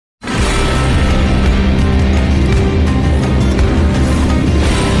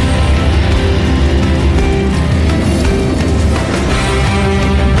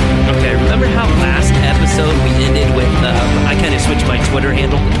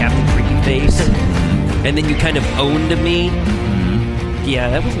Captain Creepy Face, and then you kind of owned me.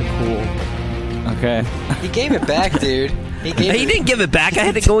 Yeah, that wasn't cool. Okay. He gave it back, dude. He didn't give it back. I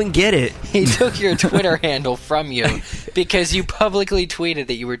had to go and get it. He took your Twitter handle from you because you publicly tweeted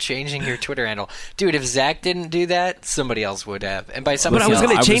that you were changing your Twitter handle. Dude, if Zach didn't do that, somebody else would have. And by somebody But I was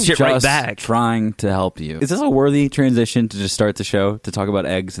else, going to change it right back. Trying to help you. Is this a worthy transition to just start the show to talk about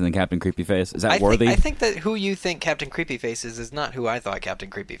eggs and then Captain Creepyface? Is that worthy? I think that who you think Captain Creepyface is not who I thought Captain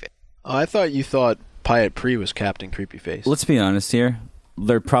Creepyface. Oh, I thought you thought Pyatt Pre was Captain Creepyface. Let's be honest here.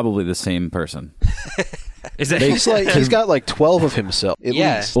 They're probably the same person. Is that He's got like 12 of himself. At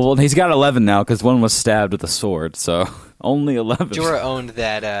least. Well, he's got 11 now because one was stabbed with a sword, so only 11. Jorah owned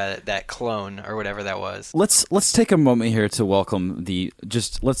that clone or whatever that was. Let's take a moment here to welcome the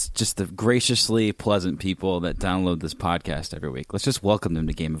graciously pleasant people that download this podcast every week. Let's just welcome them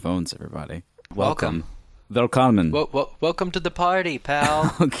to Game of Thrones, everybody. Welcome. Velkommen. Welcome to the party,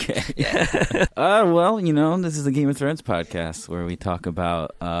 pal. Okay. Yeah. Well, this is the Game of Thrones podcast where we talk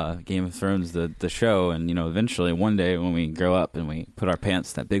about Game of Thrones, the show, and, eventually one day when we grow up and we put our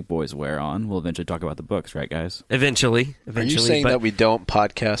pants that big boys wear on, we'll eventually talk about the books, right, guys? Eventually. Are you saying that we don't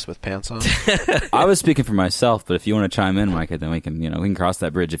podcast with pants on? I was speaking for myself, but if you want to chime in, Micah, then we can cross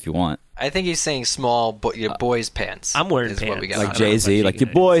that bridge if you want. I think he's saying small boys' pants. I'm wearing is pants. What we got Like Jay-Z, like your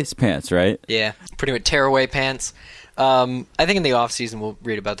boys' pants, right? Yeah, pretty much tearaway pants. I think in the off season we'll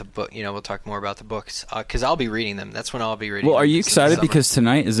read about the book. We'll talk more about the books because I'll be reading them. That's when I'll be reading. Well, are them you excited summer. Because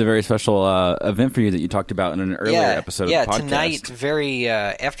tonight is a very special event for you that you talked about in an earlier episode of the podcast? Yeah,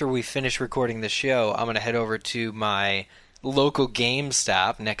 tonight, after we finish recording the show, I'm going to head over to my local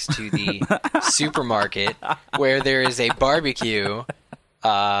GameStop next to the supermarket where there is a barbecue.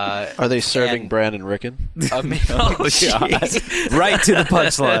 Are they serving Brandon Rickon? Oh, God. Right to the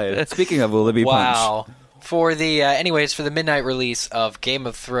punchline. Speaking of, will it be wow. For the anyways, for the midnight release of Game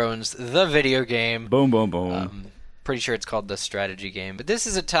of Thrones, the video game. Boom, boom, boom. Pretty sure it's called the strategy game. But this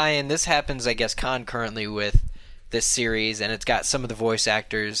is a tie-in. This happens, I guess, concurrently with this series, and it's got some of the voice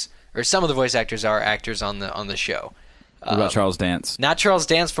actors, or some of the voice actors are actors on the show. What about Charles Dance? Not Charles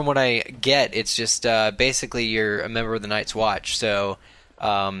Dance, from what I get. It's just basically you're a member of the Night's Watch, so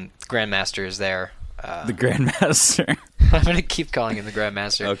Grandmaster is there. The Grandmaster. I'm going to keep calling him the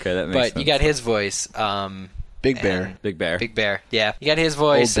Grandmaster. Okay, that makes sense. But you got his voice. Big Bear. Big Bear. Big Bear, yeah. You got his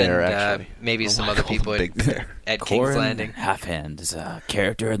voice Old Bear, and actually. Maybe some other people Big Bear. at King's Corin Landing. Halfhand is a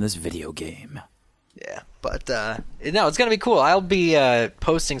character in this video game. Yeah, but no, it's going to be cool. I'll be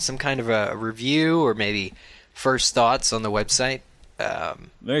posting some kind of a review or maybe first thoughts on the website.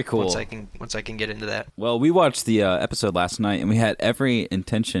 Very cool. Once I can get into that. Well, we watched the episode last night, and we had every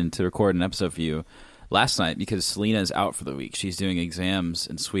intention to record an episode for you last night because Selena is out for the week. She's doing exams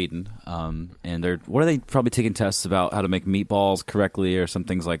in Sweden, and what are they probably taking tests about how to make meatballs correctly or some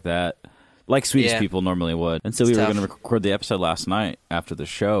things like that, like Swedish people normally would. And so we were going to record the episode last night after the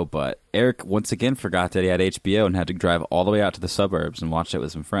show, but Eric once again forgot that he had HBO and had to drive all the way out to the suburbs and watch it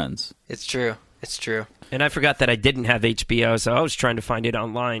with some friends. It's true. It's true. And I forgot that I didn't have HBO, so I was trying to find it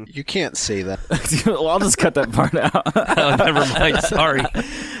online. You can't say that. Well, I'll just cut that part out. Oh, never mind. Sorry.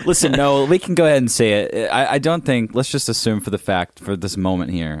 Listen, no, we can go ahead and say it. I don't think, let's just assume for this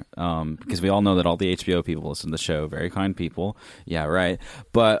moment here, because we all know that all the HBO people listen to the show, very kind people. Yeah, right.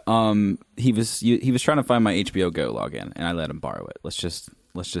 But he was trying to find my HBO Go login, and I let him borrow it. Let's just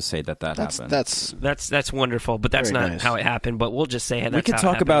say that happened. That's wonderful, but that's not nice. How it happened. But we'll just say we could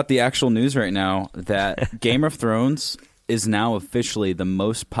talk about the actual news right now that Game of Thrones is now officially the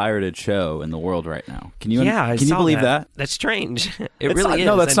most pirated show in the world right now. Can you believe that? That's strange. It's really not, is.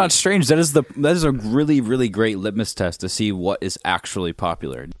 No, that's not strange. That is a really, really great litmus test to see what is actually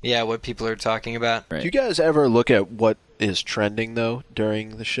popular. Yeah, what people are talking about. Right. Do you guys ever look at what is trending, though,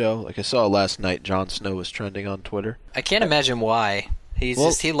 during the show? Like I saw last night, Jon Snow was trending on Twitter. I can't imagine why. He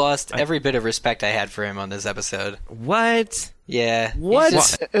lost every bit of respect I had for him on this episode. What? Yeah. What?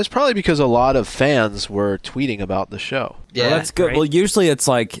 It was probably because a lot of fans were tweeting about the show. Yeah, well, that's good. Right? Well, usually it's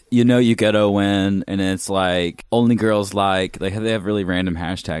like, you get to win, and it's like only girls like they have really random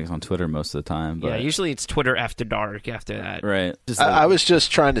hashtags on Twitter most of the time. But, Yeah, usually it's Twitter after dark after that. right. I was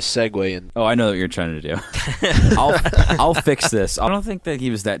just trying to segue in. Oh, I know what you're trying to do. I'll fix this. I don't think that he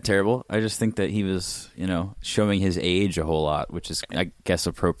was that terrible. I just think that he was, showing his age a whole lot, which is, I guess,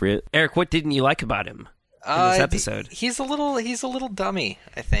 appropriate. Eric, what didn't you like about him in this episode? He's a little dummy,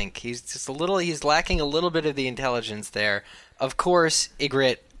 I think. He's lacking a little bit of the intelligence there. Of course,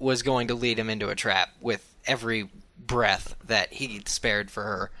 Ygritte was going to lead him into a trap with every breath that he spared for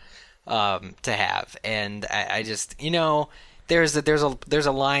her to have. And I just, there's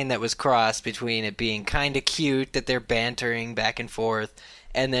a line that was crossed between it being kind of cute that they're bantering back and forth,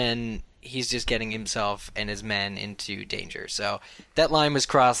 and then he's just getting himself and his men into danger. So that line was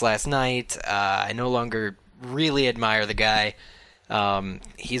crossed last night. I no longer really admire the guy.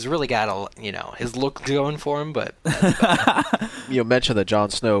 He's really got his look going for him, but You mentioned that Jon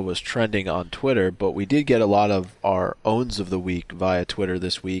Snow was trending on Twitter, but we did get a lot of our owns of the week via Twitter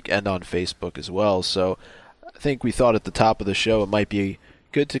this week and on Facebook as well. So I think we thought at the top of the show it might be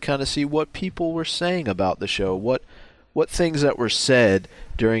good to kind of see what people were saying about the show, what things that were said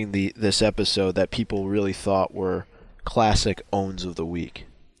during this episode that people really thought were classic owns of the week.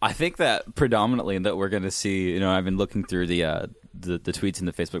 I think that predominantly that we're going to see, I've been looking through the tweets and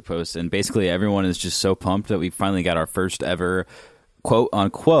the Facebook posts, and basically everyone is just so pumped that we finally got our first ever quote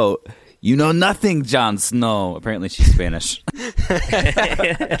unquote "You know nothing, Jon Snow." Apparently she's Spanish.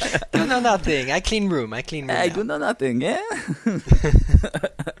 You know nothing. I clean room. I now. do know nothing, yeah.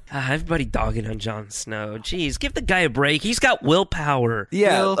 Everybody dogging on Jon Snow. Jeez, give the guy a break. He's got willpower.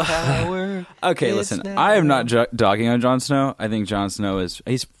 Yeah. Willpower. Okay, listen. I am not dogging on Jon Snow. I think Jon Snow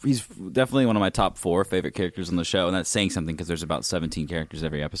he's definitely one of my top 4 favorite characters on the show, and that's saying something because there's about 17 characters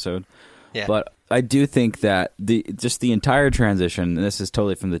every episode. Yeah. But I do think that the entire transition, and this is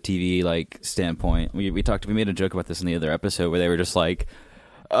totally from the TV standpoint. We made a joke about this in the other episode where they were just like,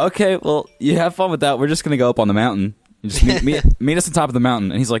 "Okay, well, you have fun with that. We're just gonna go up on the mountain. You just meet us on top of the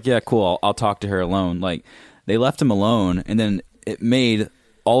mountain." And he's like, "Yeah, cool. I'll talk to her alone." Like, they left him alone, and then it made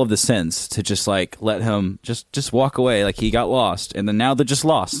all of the sense to just let him just walk away. Like, he got lost, and then now they're just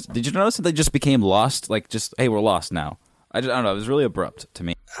lost. Did you notice that they just became lost? Like, just, hey, we're lost now. I don't know. It was really abrupt to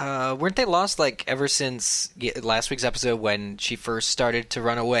me. Weren't they lost ever since last week's episode when she first started to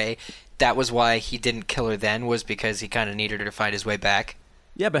run away? That was why he didn't kill her then, was because he kind of needed her to find his way back.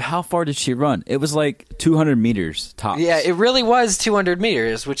 Yeah, but how far did she run? It was 200 meters tops. Yeah, it really was 200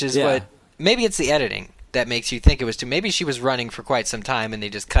 meters, which is what... Maybe it's the editing that makes you think it was too... Maybe she was running for quite some time and they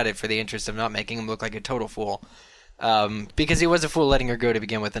just cut it for the interest of not making him look like a total fool. Because he was a fool letting her go to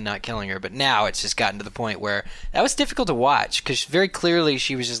begin with and not killing her. But now it's just gotten to the point where that was difficult to watch because very clearly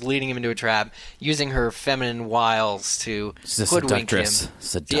she was just leading him into a trap, using her feminine wiles to hoodwink him.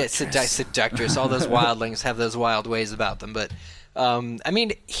 Seductress. Yeah, seductress. All those wildlings have those wild ways about them. But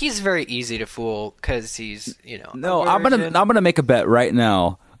he's very easy to fool because he's, No, I'm gonna make a bet right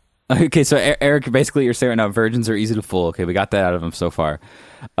now. Okay, so Eric, basically you're saying right now virgins are easy to fool. Okay, we got that out of him so far.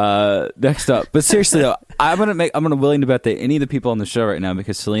 Next up, but seriously though, I'm willing to bet that any of the people on the show right now,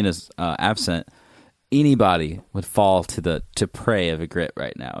 because Selena's absent, anybody would fall to prey of Ygritte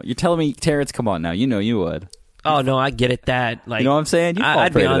right now. You're telling me, Terrence, come on now, you would. Oh no, I get it. That you know what I'm saying? You'd fall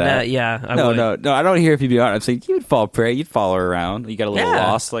I'd prey be to on that. Yeah, I no, would. no. I don't hear if you'd be on. I'm saying you'd fall prey. You'd follow her around. You got a little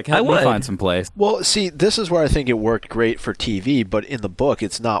lost. Help me find some place. Well, see, this is where I think it worked great for TV, but in the book,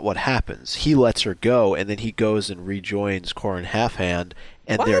 it's not what happens. He lets her go, and then he goes and rejoins Qhorin Halfhand,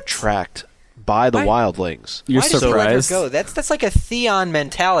 and they're tracked by the wildlings. You're Why does surprised? he let her go? That's like a Theon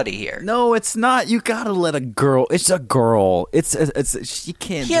mentality here. No, it's not. You gotta let a girl. It's a girl. It's she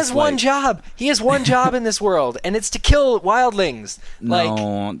can't. He has one job. He has one job in this world, and it's to kill wildlings.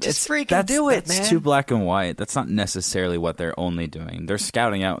 No, just freaking do it, man. That's too black and white. That's not necessarily what they're only doing. They're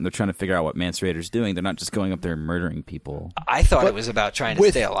scouting out and they're trying to figure out what Mance Rayder's doing. They're not just going up there and murdering people. I thought it was about trying to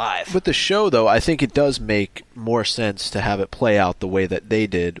stay alive. With the show, though, I think it does make more sense to have it play out the way that they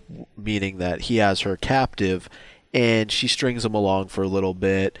did, meaning that he has her captive and she strings him along for a little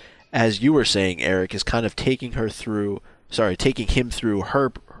bit. As you were saying, Eric, is kind of taking him through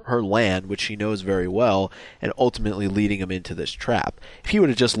her land, which she knows very well, and ultimately leading him into this trap. If he would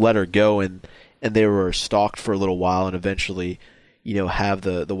have just let her go and they were stalked for a little while and eventually, have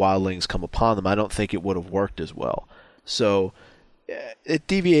the wildlings come upon them, I don't think it would have worked as well. So it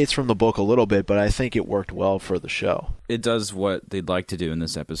deviates from the book a little bit, but I think it worked well for the show. It does what they'd like to do in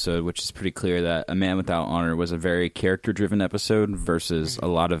this episode, which is pretty clear that A Man Without Honor was a very character-driven episode versus a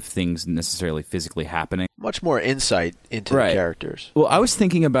lot of things necessarily physically happening. Much more insight into the characters. Well, I was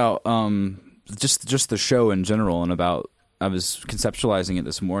thinking about just the show in general, and I was conceptualizing it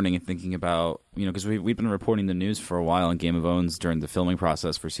this morning and thinking about, because we've been reporting the news for a while in Game of Thrones during the filming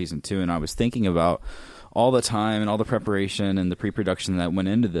process for season 2, and I was thinking about all the time and all the preparation and the pre-production that went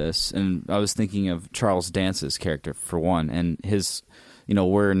into this. And I was thinking of Charles Dance's character, for one, and his,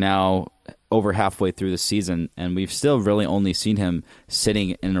 we're now over halfway through the season, and we've still really only seen him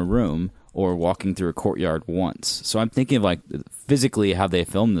sitting in a room or walking through a courtyard once. So I'm thinking of physically how they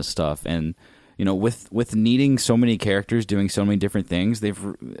filmed this stuff, and with needing so many characters doing so many different things,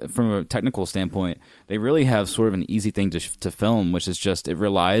 from a technical standpoint, they really have sort of an easy thing to film, which is just it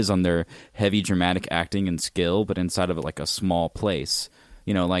relies on their heavy dramatic acting and skill, but inside of like a small place.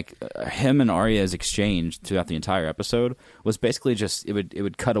 Him and Arya's exchange throughout the entire episode was basically just it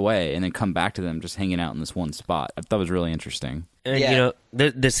would cut away and then come back to them just hanging out in this one spot. I thought it was really interesting. And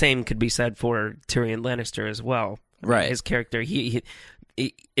the same could be said for Tyrion Lannister as well. Right, his character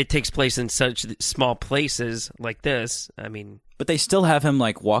it takes place in such small places like this. I mean, but they still have him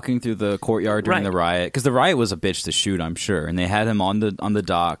like walking through the courtyard during the riot, because the riot was a bitch to shoot, I'm sure, and they had him on the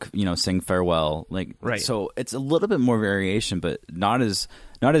dock, saying farewell. So it's a little bit more variation, but not as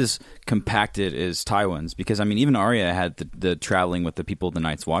compacted as Tywin's, because I mean, even Arya had the traveling with the people of the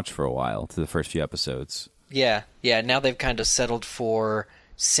Night's Watch for a while to the first few episodes. Yeah. Now they've kind of settled for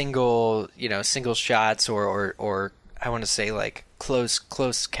single shots or I want to say like close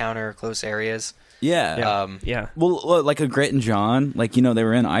areas. Yeah. Well, like a Grit and John, they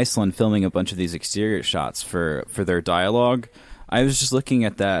were in Iceland filming a bunch of these exterior shots for their dialogue. I was just looking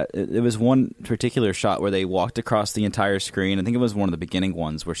at that. It was one particular shot where they walked across the entire screen. I think it was one of the beginning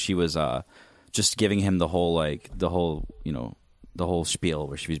ones where she was just giving him the whole spiel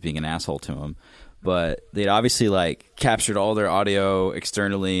where she was being an asshole to him. But they'd obviously captured all their audio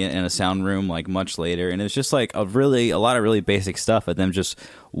externally in a sound room much later, and it's just a lot of really basic stuff of them just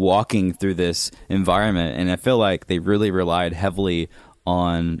walking through this environment. And I feel like they really relied heavily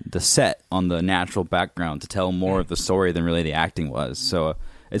on the set, on the natural background to tell more of the story than really the acting was. So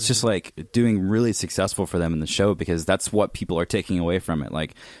it's just doing really successful for them in the show, because that's what people are taking away from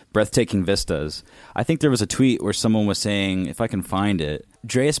it, breathtaking vistas. I think there was a tweet where someone was saying, if I can find it,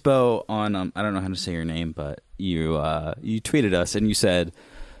 Dreasbo on I don't know how to say your name, but you tweeted us and you said,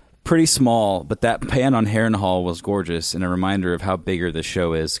 pretty small, but that pan on Harrenhal was gorgeous and a reminder of how bigger the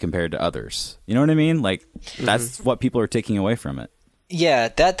show is compared to others. You know what I mean? That's what people are taking away from it. Yeah,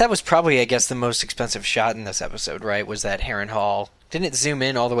 that was probably, I guess, the most expensive shot in this episode, right? Was that Harrenhal. Didn't it zoom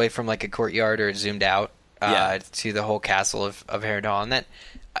in all the way from a courtyard, or it zoomed out to the whole castle of Harrenhal? And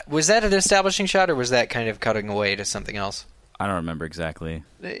was that an establishing shot, or was that kind of cutting away to something else? I don't remember exactly.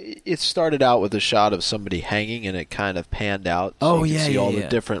 It started out with a shot of somebody hanging, and it kind of panned out. So you can see all the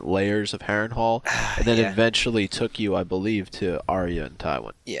different layers of Harrenhal, and then eventually took you, I believe, to Arya and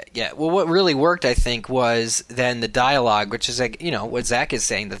Tywin. Yeah. Well, what really worked, I think, was then the dialogue, which is what Zach is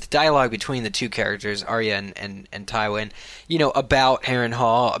saying, that the dialogue between the two characters, Arya and Tywin, about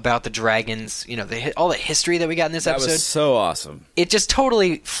Harrenhal, about the dragons, all the history that we got in this episode. That was so awesome. It just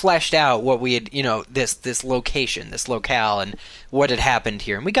totally fleshed out what we had, this location, this locale, and what had happened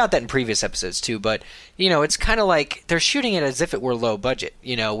here. And we got that in previous episodes too, but it's kind of like they're shooting it as if it were low budget,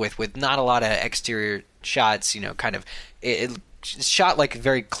 with not a lot of exterior shots, kind of it's shot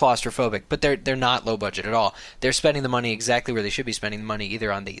very claustrophobic, but they're not low budget at all. They're spending the money exactly where they should be spending the money,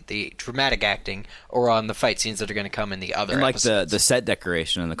 either on the dramatic acting or on the fight scenes that are going to come in the other episodes. The set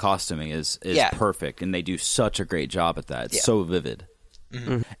decoration and the costuming is perfect, and they do such a great job at that. It's so vivid.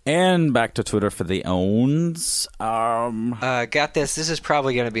 Mm-hmm. And back to Twitter for the owns. Got this. This is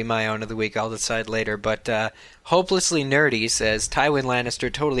probably going to be my own of the week. I'll decide later. But Hopelessly Nerdy says, Tywin Lannister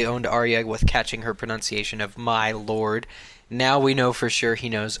totally owned Arya with catching her pronunciation of my lord. Now we know for sure he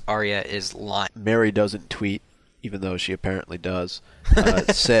knows Arya is lying. Mary doesn't tweet, even though she apparently does.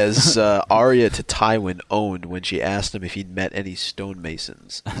 Says Arya to Tywin owned when she asked him if he'd met any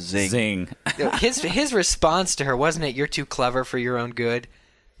stonemasons. Zing. Zing. His response to her, wasn't it, "You're too clever for your own good"?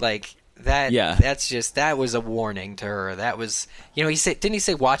 That. Yeah. That was a warning to her. That was, didn't he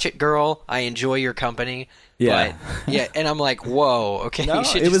say, "Watch it, girl. I enjoy your company." Yeah. But, yeah. And I'm like, whoa. Okay. No,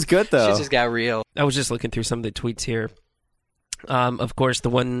 it was good though. She just got real. I was just looking through some of the tweets here. Of course, the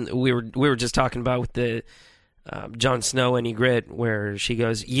one we were just talking about with the Jon Snow and Ygritte, where she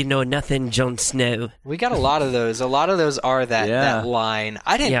goes, "You know nothing, Jon Snow." We got a lot of those. A lot of those are that line.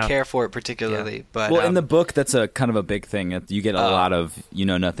 I didn't care for it particularly, but in the book, that's a kind of a big thing. You get a lot of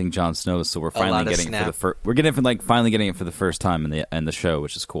nothing, Jon Snow. So we're finally getting it for finally getting it for the first time in the show,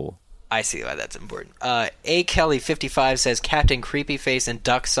 which is cool. I see why that's important. A Kelly 55 says Captain Creepyface and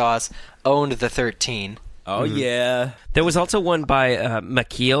Duck Sauce owned the 13. Oh, yeah. There was also one by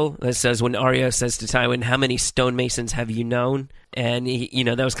Makeel that says, when Arya says to Tywin, "How many stonemasons have you known?" And he,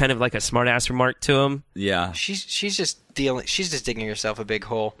 that was kind of like a smart-ass remark to him. Yeah. She's just digging herself a big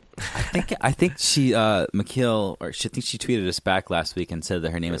hole. I think she Makeel, or I think she tweeted us back last week and said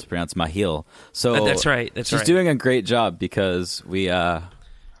that her name is pronounced Mahil. So that's right. She's doing a great job, because we are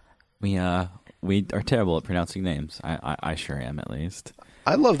terrible at pronouncing names. I sure am, at least.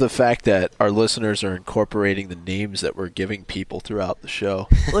 I love the fact that our listeners are incorporating the names that we're giving people throughout the show.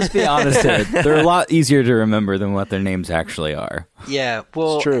 Let's be honest here. They're a lot easier to remember than what their names actually are. Yeah,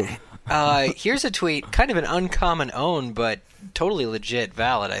 well, It's true. Here's a tweet, kind of an uncommon own, but totally legit,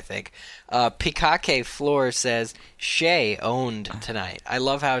 valid, I think. Pikake Floor says, Shay owned tonight. I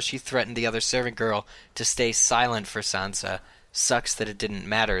love how she threatened the other servant girl to stay silent for Sansa. Sucks that it didn't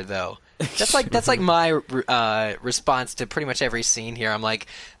matter, though. That's like my response to pretty much every scene here. I'm like,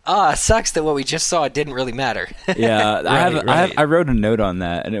 sucks that what we just saw didn't really matter. Yeah, Right. I wrote a note on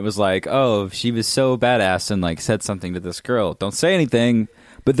that, and it was like, oh, she was so badass and like said something to this girl. Don't say anything.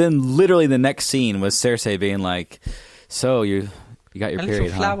 But then literally the next scene was Cersei being like, so you got your My period,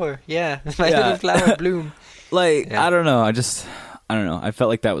 little huh? flower, yeah. My little flower bloom. Like, Yeah. I don't know. I don't know. I felt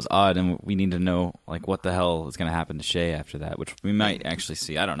like that was odd, and we need to know like what the hell is going to happen to Shay after that, which we might actually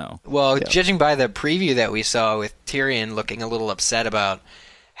see. I don't know. Well, judging by the preview that we saw with Tyrion looking a little upset about,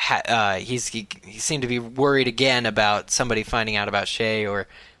 he seemed to be worried again about somebody finding out about Shay or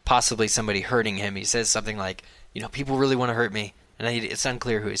possibly somebody hurting him. He says something like, people really want to hurt me, and it's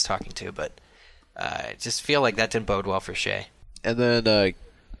unclear who he's talking to, but I just feel like that didn't bode well for Shay. And then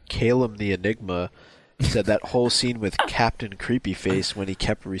Caleb the Enigma said that whole scene with Captain Creepyface when he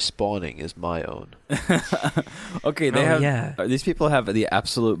kept respawning is my own. Okay, yeah. These people have the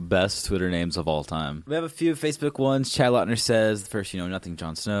absolute best Twitter names of all time. We have a few Facebook ones. Chad Lautner says, the first, nothing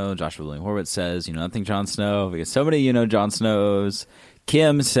Jon Snow. Joshua William Horwitz says, nothing Jon Snow. We get so many, Jon Snows.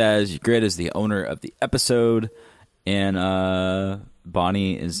 Kim says, Grit is the owner of the episode. And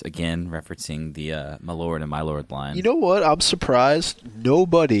Bonnie is again referencing the my lord and my lord line. You know what? I'm surprised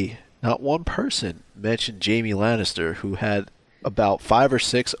nobody, not one person, mentioned Jaime Lannister, who had about 5 or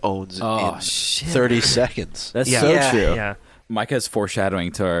 6 owns in 30 seconds. That's Yeah. so Yeah. true. Yeah. Micah's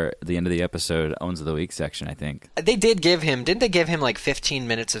foreshadowing to the end of the episode, owns of the week section, I think. They didn't they give him like 15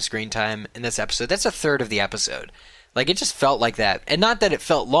 minutes of screen time in this episode? That's a third of the episode. Like, it just felt like that. And not that it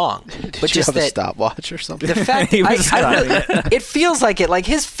felt long, Did but you just have a that stopwatch or something? the fact He was I don't know, it feels like it. Like,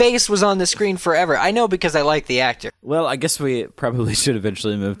 his face was on the screen forever. I know because I like the actor. Well, I guess we probably should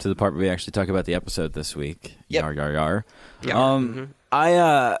eventually move to the part where we actually talk about the episode this week. Yep. Yar, yar, yar. Yep.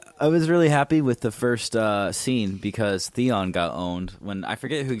 I was really happy with the first scene because Theon got owned. When I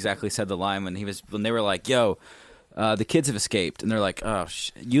forget who exactly said the line when they were like, "Yo, the kids have escaped," and they're like, "Oh,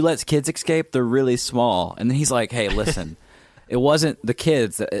 you let kids escape? They're really small." And then he's like, "Hey, listen." It wasn't the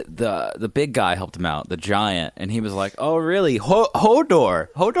kids. The big guy helped him out, the giant, and he was like, "Oh, really? Hodor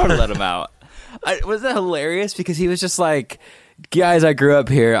let him out." Was that hilarious? Because he was just like, "Guys, I grew up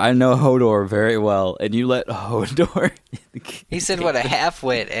here. I know Hodor very well, and you let Hodor." He said, "What, a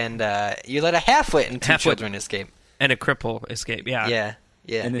half-wit, and you let a half-wit and 2 Half-wit. children escape." And a cripple escape. Yeah.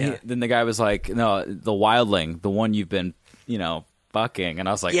 Yeah. And then the guy was like, "No, the wildling, the one you've been, fucking." And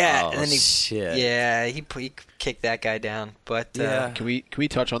I was like, Yeah, "Oh and then shit." Yeah, he kicked that guy down. But Yeah. Can we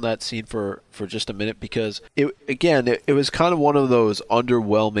touch on that scene for just a minute, because it was kind of one of those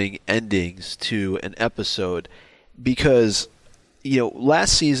underwhelming endings to an episode, because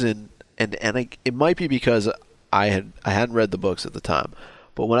last season it might be because I hadn't read the books at the time,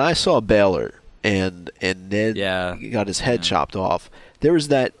 but when I saw Baelor and Ned got his head chopped off, there was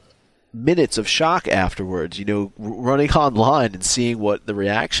that minutes of shock afterwards, running online and seeing what the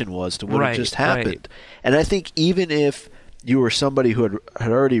reaction was to what had just happened. Right. And I think even if you were somebody who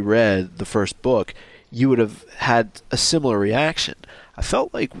had already read the first book, you would have had a similar reaction. I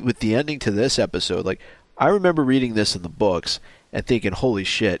felt like with the ending to this episode, like, I remember reading this in the books and thinking, holy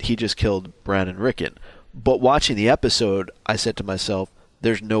shit, he just killed Bran and Rickon. But watching the episode, I said to myself,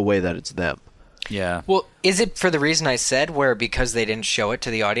 there's no way that it's them. Yeah. Well, is it for the reason I said, where because they didn't show it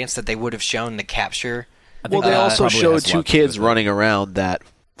to the audience that they would have shown the capture? Well, they also probably showed has a 2 lot to do kids with it. running around that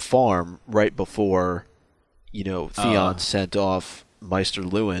farm right before, Theon sent off Maester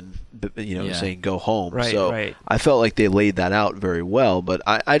Lewin, Yeah. saying go home. Right, so right. I felt like they laid that out very well. But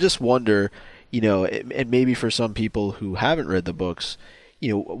I just wonder, and maybe for some people who haven't read the books,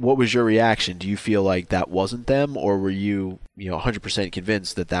 what was your reaction? Do you feel like that wasn't them, or were you, 100%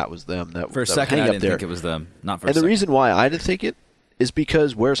 convinced that was them? That For a that second, hang I up didn't there? think it was them. Not for a And the second. reason why I didn't think it is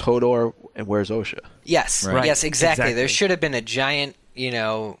because where's Hodor and where's Osha? Yes, Right. yes, exactly. Exactly. There should have been a giant,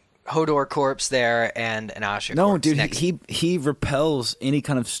 Hodor corpse there and an Asha No, corpse dude, next. he repels any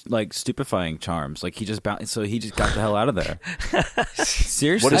kind of like stupefying charms. Like he just got the hell out of there.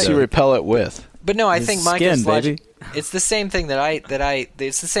 Seriously, What does he repel it with? But no, I His think Micah's skin, logic. baby. It's the same thing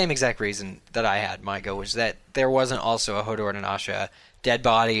it's the same exact reason that I had, Micah, was that there wasn't also a Hodor and an Asha dead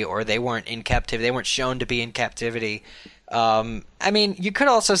body, or they weren't in captivity. They weren't shown to be in captivity. You could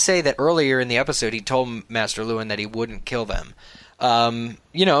also say that earlier in the episode he told Master Lewin that he wouldn't kill them.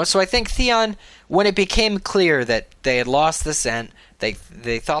 So I think Theon, when it became clear that they had lost the scent, they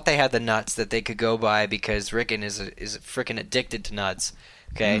thought they had the nuts that they could go by because Rickon is freaking addicted to nuts.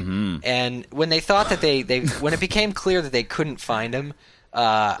 Okay, and when they thought that they when it became clear that they couldn't find him,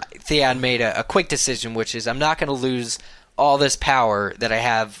 Theon made a quick decision, which is, I'm not going to lose all this power that I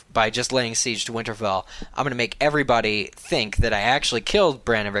have by just laying siege to Winterfell. I'm going to make everybody think that I actually killed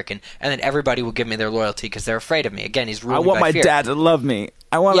Bran and Rickon, and then everybody will give me their loyalty because they're afraid of me. Again, he's ruling by fear. I want my dad to love me.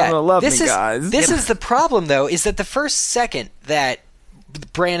 I want him to love me, guys. This is the problem, though, is that the first second that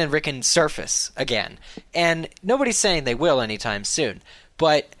Bran and Rickon surface again, and nobody's saying they will anytime soon,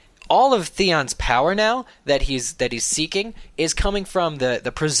 but all of Theon's power now that he's seeking is coming from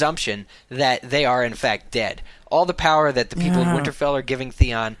the presumption that they are in fact dead. All the power that the people of Winterfell are giving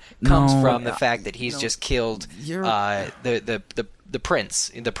Theon comes from the fact that he's just killed the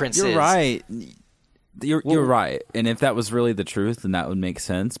prince. The prince. You're right. You're right. And if that was really the truth, then that would make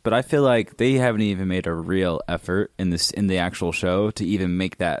sense. But I feel like they haven't even made a real effort in the actual show to even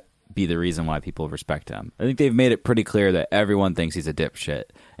make that be the reason why people respect him. I think they've made it pretty clear that everyone thinks he's a dipshit.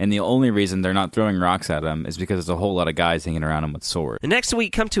 And the only reason they're not throwing rocks at him is because there's a whole lot of guys hanging around him with swords. The next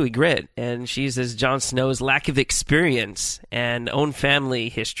week, come to Ygritte, and she uses Jon Snow's lack of experience and own family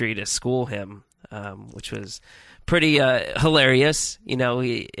history to school him, which was pretty hilarious.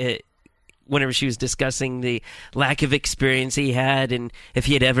 Whenever she was discussing the lack of experience he had and if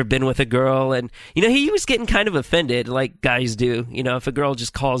he had ever been with a girl. And, he was getting kind of offended like guys do. If a girl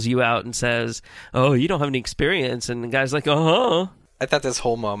just calls you out and says, oh, you don't have any experience. And the guy's like, uh-huh. I thought this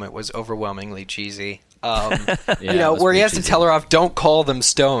whole moment was overwhelmingly cheesy. Yeah, where he has to tell her off, don't call them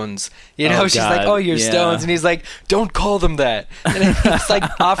stones. She's like, oh, you're stones. And he's like, don't call them that. And he's like,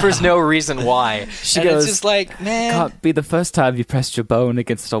 offers no reason why. She and goes, it's just like, man. Can't be the first time you pressed your bone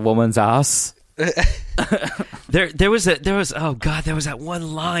against a woman's ass. There was that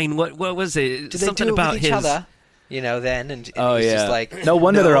one line. What was it? Did something they do it about with each other? Then and he's just like, no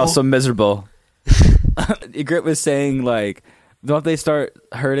wonder they're all so miserable. Ygritte was saying like, don't they start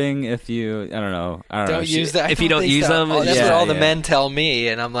hurting if you? I don't know. Don't use that. If you don't use them, that's what all the men tell me,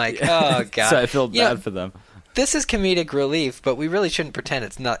 and I'm like, oh god. So I feel bad for them. This is comedic relief, but we really shouldn't pretend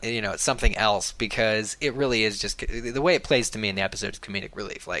it's not. It's something else because it really is just the way it plays to me in the episode is comedic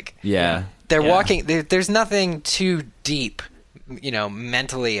relief. Like, they're walking. There's nothing too deep,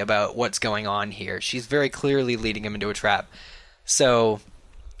 mentally about what's going on here. She's very clearly leading him into a trap. So.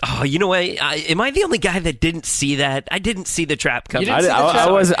 Oh, you know what? Am I the only guy that didn't see that? I didn't see the trap coming.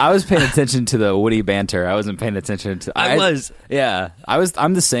 I was paying attention to the witty banter. I wasn't paying attention to. I was. Yeah, I was.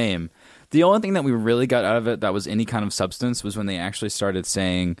 I'm the same. The only thing that we really got out of it that was any kind of substance was when they actually started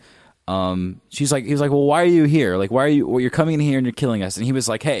saying, he was like, well, why are you here? Like, why are you? Well, you're coming in here and you're killing us. And he was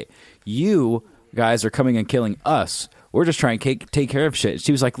like, hey, you guys are coming and killing us. We're just trying to take care of shit.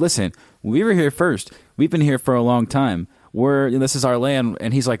 She was like, listen, we were here first. We've been here for a long time. This is our land.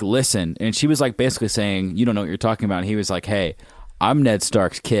 And he's like, listen. And she was like basically saying, you don't know what you're talking about. And he was like, hey, I'm Ned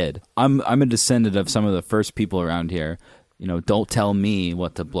Stark's kid. I'm a descendant of some of the first people around here. Don't tell me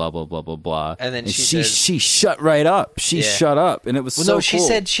what to blah, blah, blah, blah, blah. And then she shut right up. She shut up. And it was so cool.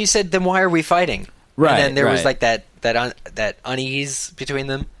 She said, then why are we fighting? Right. And then there was like that unease between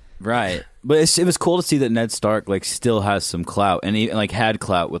them. Right. But it was cool to see that Ned Stark still has some clout and he had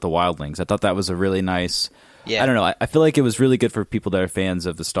clout with the Wildlings. I thought that was a really nice. Yeah. I don't know. I feel like it was really good for people that are fans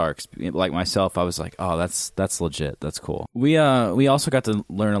of the Starks. Like myself, I was like, oh, that's legit. That's cool. We also got to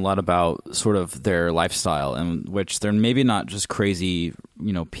learn a lot about sort of their lifestyle, and which they're maybe not just crazy,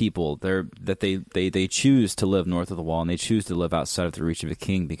 people. They choose to live north of the wall and they choose to live outside of the reach of a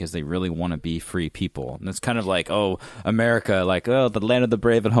king because they really want to be free people. And it's kind of like, oh, America, the land of the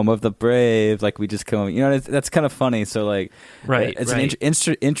brave and home of the brave. Like we just come, that's kind of funny. So right, it's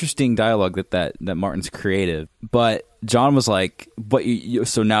an interesting dialogue that Martin's created. But John was like, "But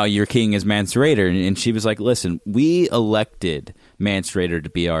so now your king is Mance Rayder," and she was like, "Listen, we elected Mance Rayder to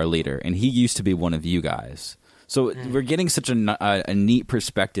be our leader, and he used to be one of you guys." So we're getting such a neat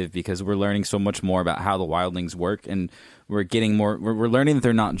perspective because we're learning so much more about how the Wildlings work, and we're getting more. We're learning that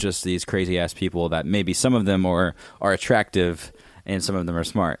they're not just these crazy ass people. That maybe some of them are attractive, and some of them are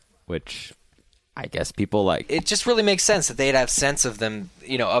smart, which. I guess people like it. Just really makes sense that they'd have sense of them,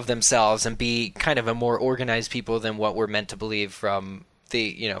 of themselves, and be kind of a more organized people than what we're meant to believe from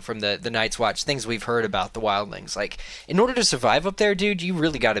the Night's Watch, things we've heard about the Wildlings. Like, in order to survive up there, dude, you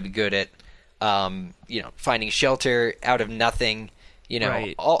really got to be good at, finding shelter out of nothing,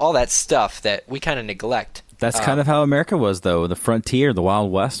 right. all that stuff that we kind of neglect. That's kind of how America was, though. The frontier, the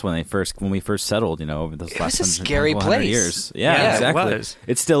Wild West, when we first settled, over those last 100 years. Yeah, exactly.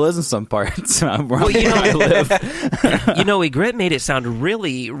 It still is in some parts where I live. Grit made it sound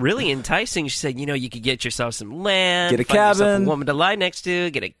really, really enticing. She said, you could get yourself some land, get a cabin, a woman to lie next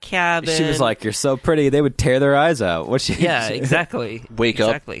to, get a cabin. She was like, "You're so pretty." They would tear their eyes out. Exactly. Wake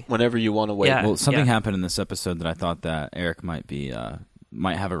up whenever you want to wake. Well, something happened in this episode that I thought that Eric might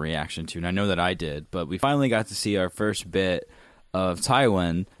have a reaction to, and I know that I did, but we finally got to see our first bit of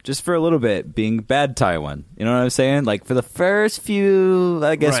Tywin, just for a little bit, being bad Tywin. You know what I'm saying? Like, for the first few,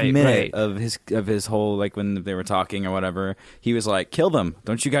 minute of his whole, like, when they were talking or whatever, he was like, kill them.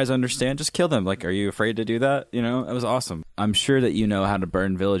 Don't you guys understand? Just kill them. Like, are you afraid to do that? It was awesome. I'm sure that you know how to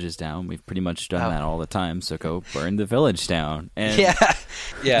burn villages down. We've pretty much done that all the time, so go burn the village down. And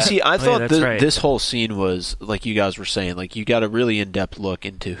yeah. See, I thought this whole scene was, like you guys were saying, like, you got a really in-depth look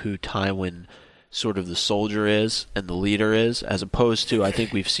into who Tywin sort of the soldier is and the leader is, as opposed to, I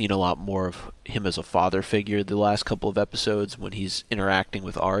think we've seen a lot more of him as a father figure the last couple of episodes when he's interacting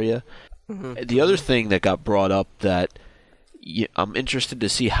with Arya. Mm-hmm. The other thing that got brought up that I'm interested to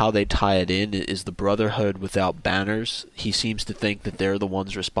see how they tie it in is the Brotherhood without banners. He seems to think that they're the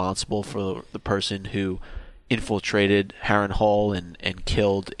ones responsible for the person who infiltrated Harrenhal and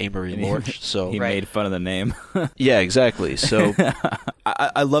killed Amory Lorch. So he made fun of the name. Yeah, exactly. So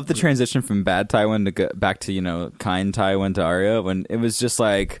I love the transition from bad Tywin to go back to kind Tywin to Arya, when it was just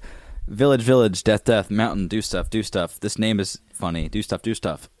like village, death, mountain, do stuff. This name is funny. Do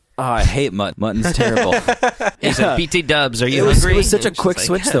stuff. Oh, I hate mutton. Mutton's terrible. He said, BT Dubs, are you hungry? It was such a quick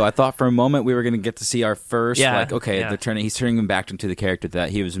switch, though. I thought for a moment we were going to get to see our first, he's turning him back into the character that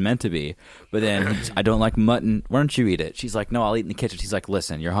he was meant to be. But then, I don't like mutton. Why don't you eat it? She's like, no, I'll eat in the kitchen. She's like,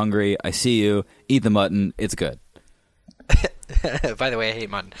 listen, you're hungry. I see you. Eat the mutton. It's good. By the way, I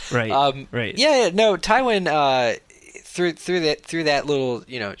hate mutton. Right. Right. Yeah, no, Tywin, through that little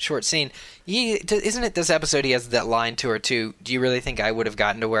short scene, isn't it this episode he has that line to her too? Do you really think I would have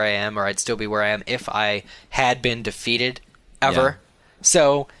gotten to where I am, or I'd still be where I am if I had been defeated ever? Yeah.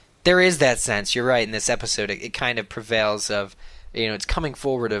 So there is that sense. You're right. In this episode, it kind of prevails of it's coming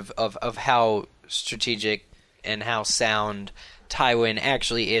forward of how strategic and how sound Tywin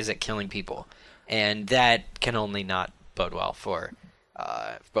actually is at killing people, and that can only not bode well for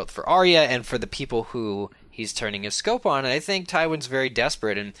both for Arya and for the people who he's turning his scope on. And I think Tywin's very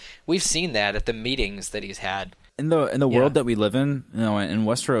desperate, and we've seen that at the meetings that he's had. In the world that we live in, in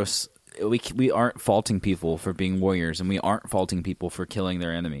Westeros, we aren't faulting people for being warriors, and we aren't faulting people for killing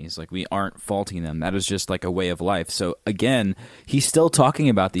their enemies. Like, we aren't faulting them. That is just like a way of life. So again, he's still talking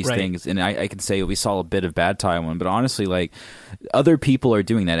about these things, and I can say we saw a bit of bad Tywin, but honestly, like, other people are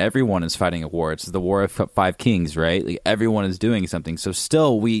doing that. Everyone is fighting a war. It's the War of Five Kings, right? Like, everyone is doing something. So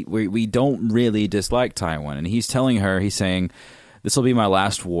still, we don't really dislike Tywin, and he's telling her, he's saying, this will be my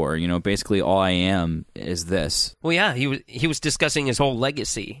last war. Basically all I am is this. Well, yeah, he was discussing his whole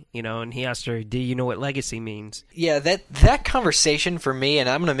legacy, and he asked her, do you know what legacy means? Yeah, that conversation for me, and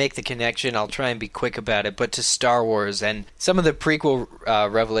I'm going to make the connection, I'll try and be quick about it, but to Star Wars and some of the prequel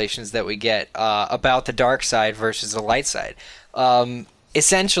revelations that we get about the dark side versus the light side.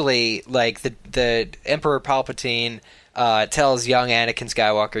 Essentially, like the Emperor Palpatine tells young Anakin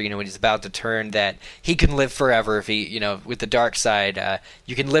Skywalker, when he's about to turn, that he can live forever if he, with the dark side,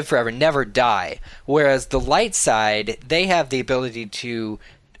 you can live forever, never die. Whereas the light side, they have the ability to,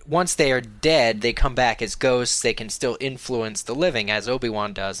 once they are dead, they come back as ghosts. They can still influence the living, as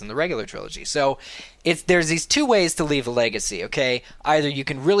Obi-Wan does in the regular trilogy. So there's these two ways to leave a legacy, okay? Either you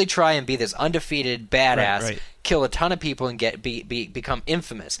can really try and be this undefeated badass, kill a ton of people and become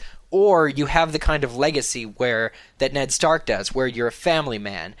infamous, or you have the kind of legacy that Ned Stark does, where you're a family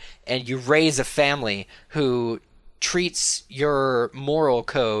man and you raise a family who treats your moral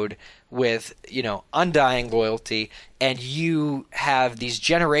code with, undying loyalty, and you have these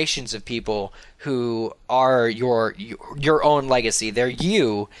generations of people who are your own legacy. They're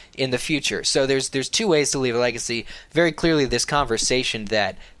you in the future. So there's two ways to leave a legacy. Very clearly, this conversation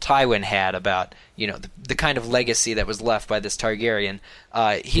that Tywin had about the kind of legacy that was left by this Targaryen,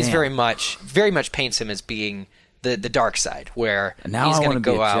 he's very much paints him as being the dark side, where now he's going to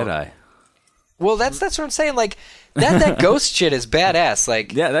go out. Jedi. Well, that's what I'm saying. Like that ghost shit is badass.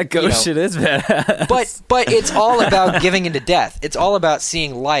 Like, yeah, that ghost shit is badass. But it's all about giving into death. It's all about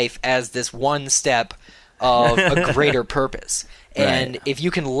seeing life as this one step of a greater purpose. And Right. if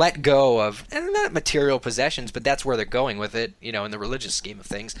you can let go of, and not material possessions, but that's where they're going with it, you know, in the religious scheme of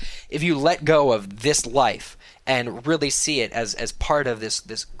things. If you let go of this life and really see it as part of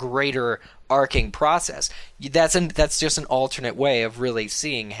this greater arcing process, that's just an alternate way of really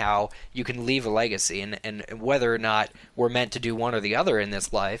seeing how you can leave a legacy. And whether or not we're meant to do one or the other in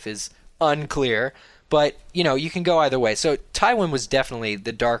this life is unclear. But, you know, you can go either way. So Tywin was definitely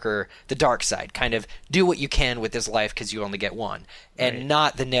the dark side, kind of do what you can with this life because you only get one. And Right.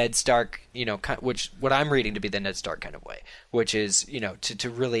 not the Ned Stark, you know, which what I'm reading to be the Ned Stark kind of way, which is, you know, to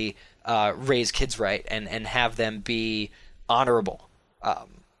really raise kids right and have them be honorable,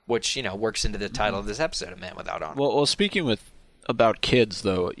 which, you know, works into the title of this episode, A Man Without Honor. Well, speaking about kids,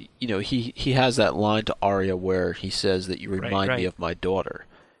 though, you know, he has that line to Arya where he says that you remind me of my daughter.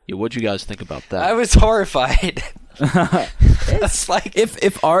 What'd you guys think about that? I was horrified. It's like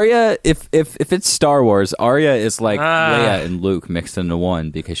If Arya, if it's Star Wars, Arya is like Leia and Luke mixed into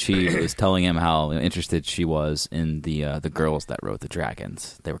one, because she was telling him how interested she was in the girls that rode the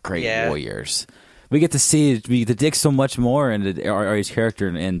dragons. They were great warriors. We get to see the dig so much more into Arya's character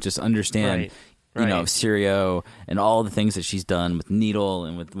and just understand. Right. You know, Syrio and all the things that she's done with Needle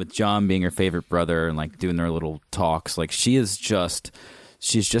and with Jon being her favorite brother and like doing their little talks. Like she's just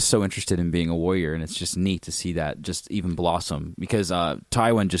so interested in being a warrior, and it's just neat to see that just even blossom, because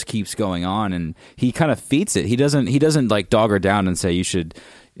Tywin just keeps going on and he kind of feeds it. He doesn't like dog her down and say you should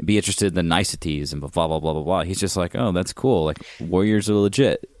be interested in the niceties and blah blah blah blah blah. He's just like, oh, that's cool. Like warriors are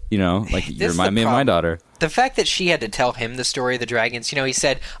legit. You know, like you remind me of my daughter. The fact that she had to tell him the story of the dragons, you know, he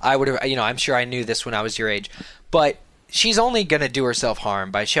said, I would have, you know, I'm sure I knew this when I was your age, but she's only going to do herself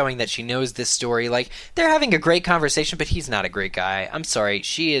harm by showing that she knows this story. Like, they're having a great conversation, but he's not a great guy. I'm sorry.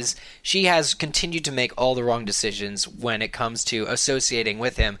 She has continued to make all the wrong decisions when it comes to associating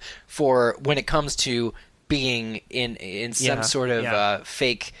with him, when it comes to being in some sort of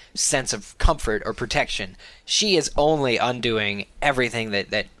fake sense of comfort or protection. She is only undoing everything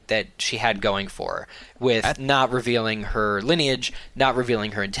that she had going for her, with not revealing her lineage, not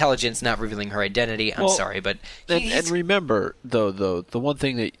revealing her intelligence, not revealing her identity. I'm sorry, but and remember, though, the one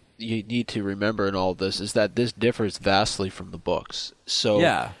thing that you need to remember in all of this is that this differs vastly from the books.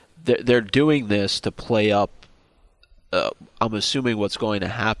 So they're doing this to play up. I'm assuming what's going to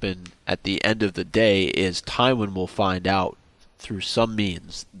happen at the end of the day is Tywin will find out through some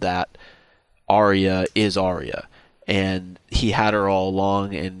means that Arya is Arya, and he had her all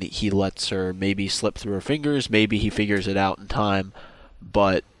along, and he lets her maybe slip through her fingers, maybe he figures it out in time,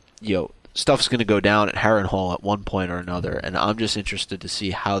 but you know, stuff's going to go down at Harrenhal at one point or another, and I'm just interested to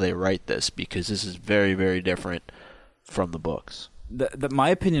see how they write this, because this is very, very different from the books. My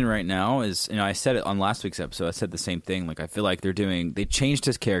opinion right now is, you know, I said it on last week's episode. I said the same thing. Like, I feel like they changed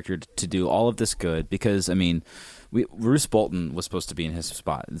his character to do all of this good, because, I mean, Roose Bolton was supposed to be in his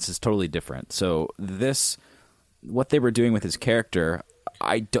spot. This is totally different. So what they were doing with his character,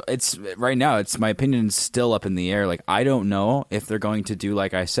 it's right now. It's my opinion is still up in the air. Like, I don't know if they're going to do,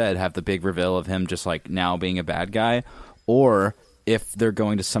 like I said, have the big reveal of him just like now being a bad guy, or if they're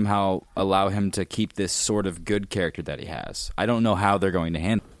going to somehow allow him to keep this sort of good character that he has. I don't know how they're going to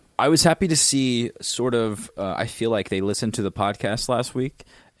handle it. I was happy to see sort of, I feel like they listened to the podcast last week,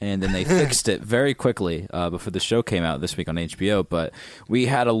 and then they fixed it very quickly before the show came out this week on HBO. But we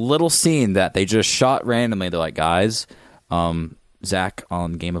had a little scene that they just shot randomly. They're like, guys, Zach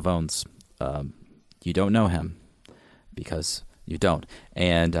on Game of Thrones, you don't know him because you don't.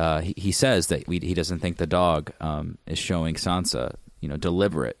 And he says that he doesn't think the dog is showing Sansa, you know,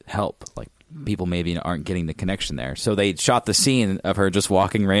 deliberate help. Like, people maybe aren't getting the connection there. So they shot the scene of her just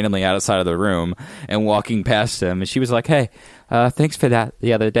walking randomly outside of the room and walking past him. And she was like, hey, thanks for that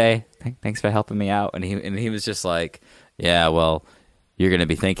the other day. Thanks for helping me out. And he was just like, yeah, well, you're going to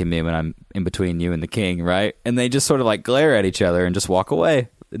be thanking me when I'm in between you and the king, right? And they just sort of like glare at each other and just walk away.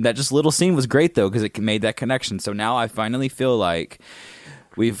 And that just little scene was great, though, because it made that connection. So now I finally feel like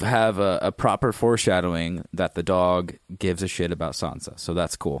we have a proper foreshadowing that the dog gives a shit about Sansa. So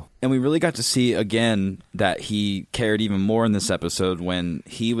that's cool. And we really got to see, again, that he cared even more in this episode when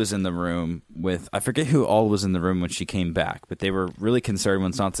he was in the room with... I forget who all was in the room when she came back, but they were really concerned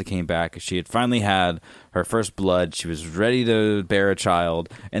when Sansa came back. She had finally had her first blood. She was ready to bear a child.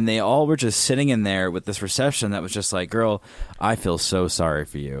 And they all were just sitting in there with this reception that was just like, girl, I feel so sorry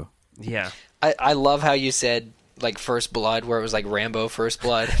for you. Yeah. I love how you said... like First Blood, where it was like Rambo First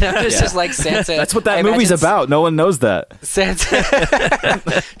Blood. It's just like Sansa. That's what that movie's about. No one knows that. Sansa,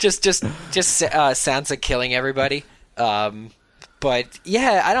 just Sansa killing everybody. But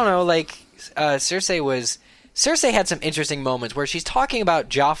yeah, I don't know. Like Cersei was Cersei had some interesting moments where she's talking about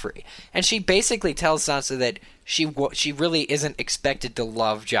Joffrey, and she basically tells Sansa that she really isn't expected to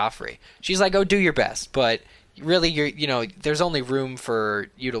love Joffrey. She's like, "Oh, do your best," but really, there's only room for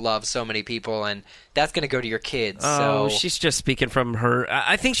you to love so many people, and that's going to go to your kids. Oh, so she's just speaking from her.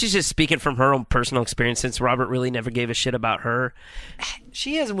 I think she's just speaking from her own personal experience, since Robert really never gave a shit about her.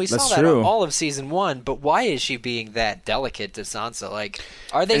 She is, and we That's saw that true. on all of season 1. But why is she being that delicate to Sansa? Like,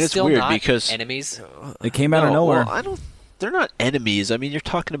 are they And it's still weird not because- enemies? It came out of nowhere. Well, they're not enemies. I mean, you're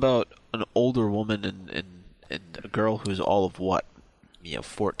talking about an older woman and a girl who's all of what,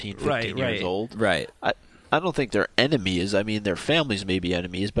 14, 15 years old. Right. I don't think they're enemies. I mean, their families may be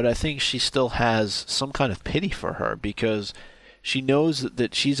enemies, but I think she still has some kind of pity for her because she knows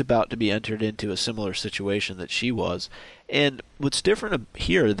that she's about to be entered into a similar situation that she was. And what's different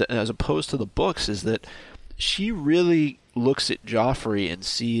here, as opposed to the books, is that she really looks at Joffrey and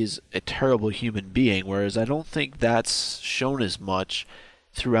sees a terrible human being, whereas I don't think that's shown as much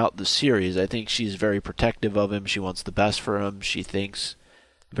throughout the series. I think she's very protective of him. She wants the best for him. She thinks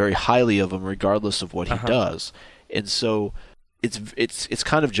very highly of him regardless of what he does. And so it's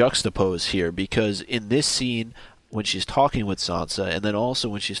kind of juxtaposed here because in this scene when she's talking with Sansa and then also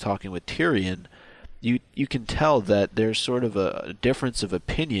when she's talking with Tyrion, you can tell that there's sort of a difference of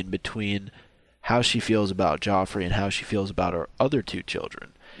opinion between how she feels about Joffrey and how she feels about her other two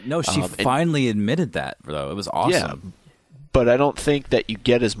children. No, she finally admitted that, though. It was awesome. Yeah, but I don't think that you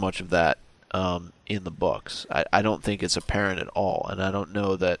get as much of that in the books. I don't think it's apparent at all, and I don't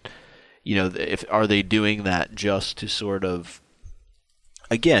know that are they doing that just to sort of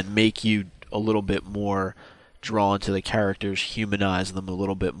again make you a little bit more drawn to the characters, humanize them a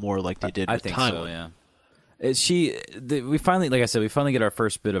little bit more like they did with Tywin. So, yeah. We finally, like I said, we finally get our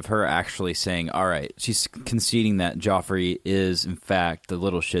first bit of her actually saying, all right, she's conceding that Joffrey is in fact the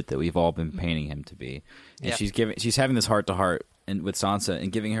little shit that we've all been painting him to be. And she's having this heart to heart with Sansa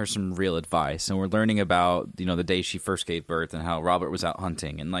and giving her some real advice. And we're learning about, the day she first gave birth and how Robert was out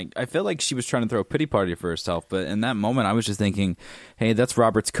hunting. And I feel like she was trying to throw a pity party for herself. But in that moment, I was just thinking, hey, that's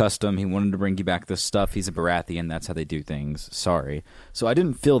Robert's custom. He wanted to bring you back this stuff. He's a Baratheon. That's how they do things. Sorry. So I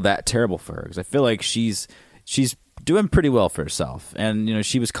didn't feel that terrible for her because I feel like she's doing pretty well for herself. And,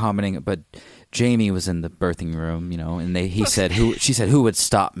 she was commenting, but Jaime was in the birthing room, and she said, who would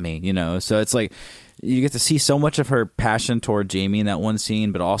stop me, So it's like, you get to see so much of her passion toward Jaime in that one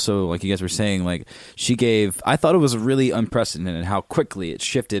scene, but also, like you guys were saying, I thought it was really unprecedented how quickly it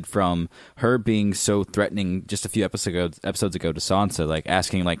shifted from her being so threatening just a few episodes ago to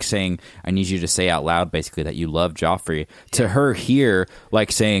Sansa, saying, I need you to say out loud, basically, that you love Joffrey, to her here,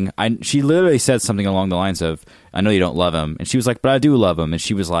 saying, she literally said something along the lines of, I know you don't love him. And she was like, but I do love him. And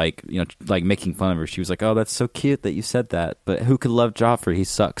she was making fun of her. She was like, oh, that's so cute that you said that. But who could love Joffrey? He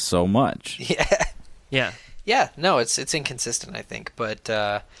sucks so much. Yeah. Yeah. Yeah, no, it's inconsistent, I think. But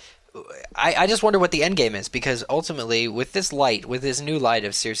I just wonder what the end game is, because ultimately, with this new light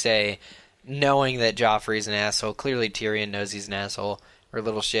of Cersei knowing that Joffrey's an asshole, clearly Tyrion knows he's an asshole, or a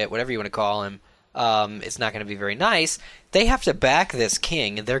little shit, whatever you want to call him, it's not going to be very nice. They have to back this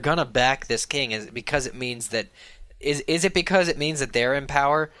king. They're going to back this king because it means that... Is it because it means that they're in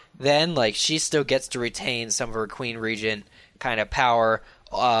power? Then, she still gets to retain some of her Queen Regent kind of power.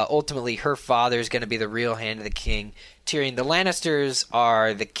 Ultimately, her father's going to be the real hand of the king. Tyrion, the Lannisters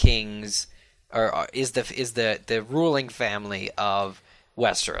are the kings, is the ruling family of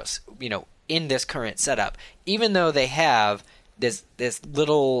Westeros. In this current setup, even though they have this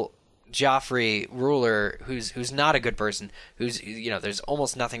little Joffrey ruler who's not a good person, there's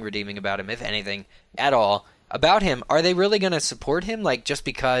almost nothing redeeming about him, if anything at all about him. Are they really going to support him, just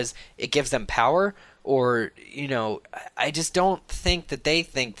because it gives them power? Or, I just don't think that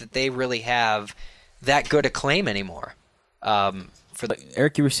they really have that good a claim anymore.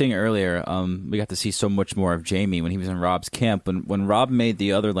 Eric, you were saying earlier, we got to see so much more of Jaime when he was in Rob's camp. When Rob made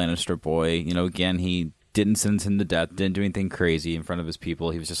the other Lannister boy, again, he didn't sentence him to death, didn't do anything crazy in front of his people.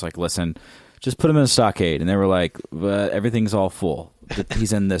 He was just like, listen, just put him in a stockade. And they were like, but everything's all full.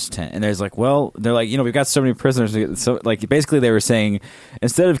 He's in this tent. And there's we've got so many prisoners. So basically they were saying,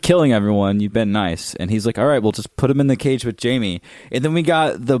 instead of killing everyone, you've been nice. And he's like, all right, we'll just put him in the cage with Jaime. And then we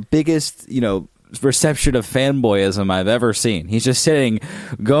got the biggest, reception of fanboyism I've ever seen. He's just sitting,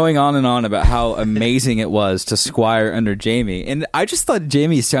 going on and on about how amazing it was to squire under Jaime, and I just thought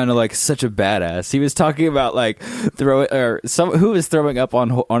Jaime sounded like such a badass. He was talking about who was throwing up on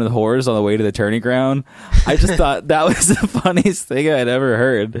the whores on the way to the tourney ground. I just thought that was the funniest thing I'd ever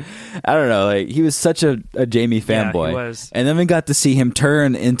heard. I don't know, he was such a Jaime fanboy. Yeah, he was. And then we got to see him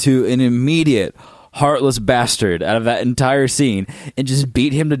turn into an immediate heartless bastard out of that entire scene and just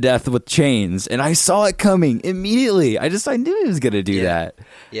beat him to death with chains. And I saw it coming immediately. I knew he was going to do that.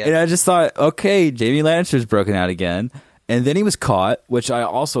 Yeah. And I just thought, okay, Jaime Lannister's broken out again. And then he was caught, which I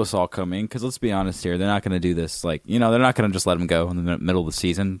also saw coming, because let's be honest here, they're not going to do this. Like, they're not going to just let him go in the middle of the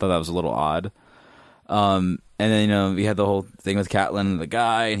season. Thought that was a little odd. And then, we had the whole thing with Catelyn and the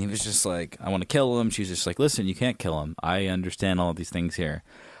guy, and he was just like, I want to kill him. She's just like, listen, you can't kill him. I understand all of these things here.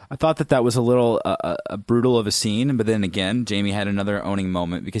 I thought that was a little brutal of a scene, but then again, Jaime had another owning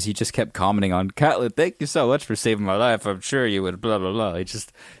moment because he just kept commenting on, Catelyn, thank you so much for saving my life. I'm sure you would, blah, blah, blah.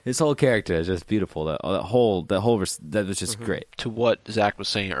 His whole character is just beautiful. That was just great. To what Zach was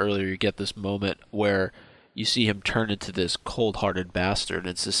saying earlier, you get this moment where you see him turn into this cold-hearted bastard, and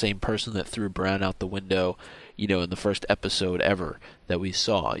it's the same person that threw Bran out the window, in the first episode ever that we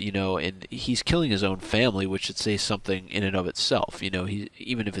saw, and he's killing his own family, which should say something in and of itself.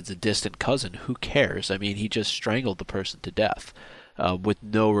 Even if it's a distant cousin, who cares? I mean, he just strangled the person to death with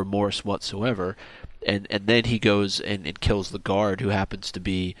no remorse whatsoever, and then he goes and kills the guard, who happens to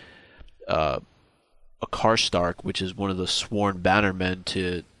be a Karstark, which is one of the sworn bannermen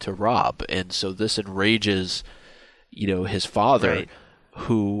to Robb, and so this enrages, his father, right,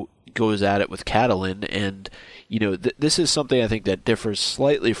 who goes at it with Catelyn, and this is something I think that differs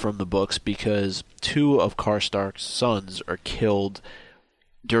slightly from the books, because two of Karstark's sons are killed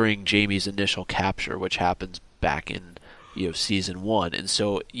during Jaime's initial capture, which happens back in season 1, and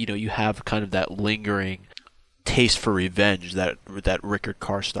so you have kind of that lingering taste for revenge that Rickard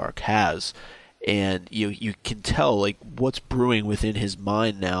Karstark has. And you can tell like what's brewing within his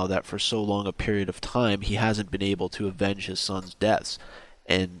mind now, that for so long a period of time he hasn't been able to avenge his son's deaths.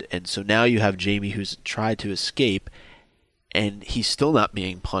 And so now you have Jaime who's tried to escape, and he's still not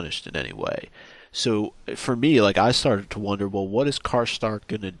being punished in any way. So for me, like, I started to wonder, well, what is Karstark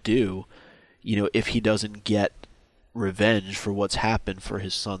going to do, if he doesn't get revenge for what's happened for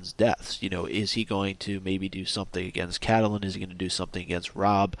his son's deaths? Is he going to maybe do something against Catelyn? Is he going to do something against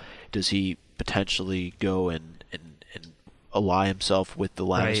Robb? Does he potentially go and ally himself with the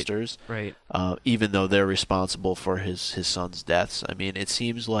Lannisters, right? Even though they're responsible for his son's deaths? I mean, it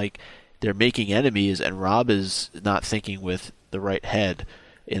seems like they're making enemies, and Robb is not thinking with the right head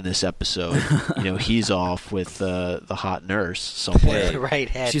in this episode. He's off with the hot nurse somewhere. Right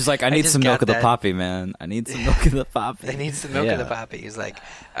head. She's like, I need some milk of the poppy, man. I need some milk of the poppy. I need some milk of the poppy. He's like,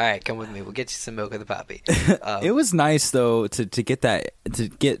 all right, come with me. We'll get you some milk of the poppy. It was nice though to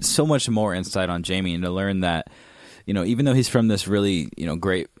get so much more insight on Jaime, and to learn that even though he's from this really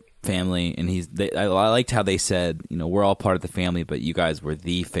great family, and I liked how they said we're all part of the family, but you guys were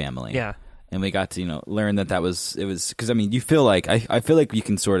the family. Yeah. And we got to learn that was because I mean, you feel like I feel like you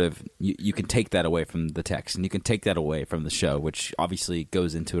can sort of you can take that away from the text, and you can take that away from the show, which obviously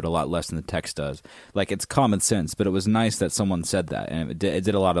goes into it a lot less than the text does. Like, it's common sense, but it was nice that someone said that, and it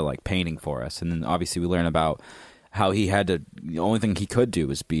did a lot of like painting for us. And then obviously we learn about how he had to, the only thing he could do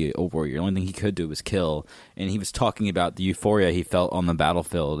was be a warrior. The only thing he could do was kill. And he was talking about the euphoria he felt on the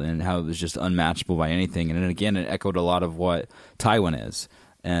battlefield and how it was just unmatchable by anything. And then again, it echoed a lot of what Tywin is.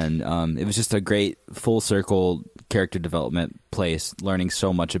 And it was just a great full circle character development place, learning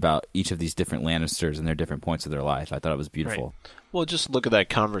so much about each of these different Lannisters and their different points of their life. I thought it was beautiful. Right. Well, just look at that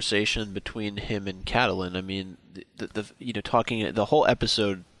conversation between him and Catelyn. I mean, the whole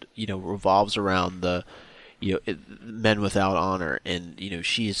episode, revolves around the men without honor, and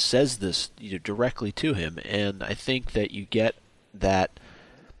she says this directly to him, and I think that you get that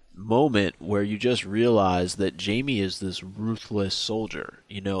moment where you just realize that Jaime is this ruthless soldier.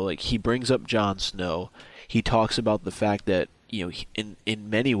 Like, he brings up Jon Snow. He talks about the fact that in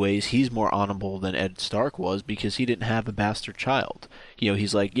many ways he's more honorable than Ed Stark was, because he didn't have a bastard child.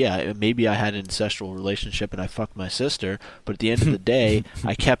 He's like, yeah, maybe I had an ancestral relationship and I fucked my sister, but at the end of the day,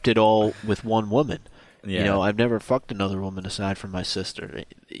 I kept it all with one woman. Yeah. I've never fucked another woman aside from my sister.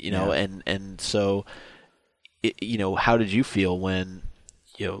 And so, how did you feel when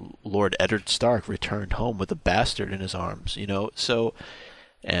Lord Eddard Stark returned home with a bastard in his arms? So,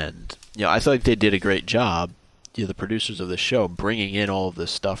 and I feel like they did a great job, the producers of the show, bringing in all of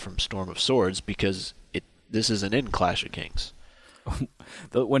this stuff from Storm of Swords, because this isn't in Clash of Kings.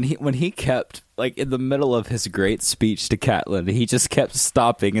 When he kept, like, in the middle of his great speech to Catelyn, he just kept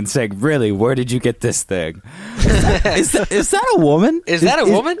stopping and saying, "Really, where did you get this thing? Is that a woman? Is that a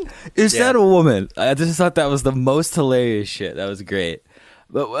woman? Is that a woman?" I just thought that was the most hilarious shit. That was great.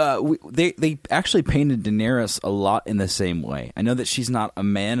 But they actually painted Daenerys a lot in the same way. I know that she's not a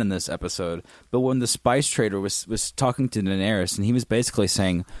man in this episode, but when the spice trader was talking to Daenerys, and he was basically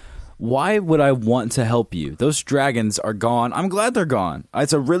saying, why would I want to help you? Those dragons are gone. I'm glad they're gone.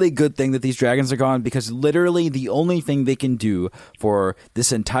 It's a really good thing that these dragons are gone, because literally the only thing they can do for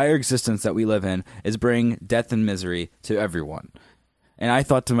this entire existence that we live in is bring death and misery to everyone. And I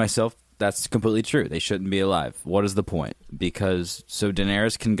thought to myself, that's completely true. They shouldn't be alive. What is the point? Because so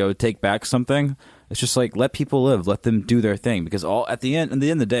Daenerys can go take back something? It's just like, let people live, let them do their thing, because at the end of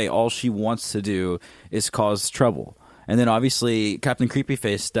the day, all she wants to do is cause trouble. And then obviously Captain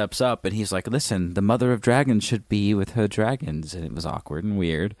Creepyface steps up and he's like, listen, the mother of dragons should be with her dragons. And it was awkward and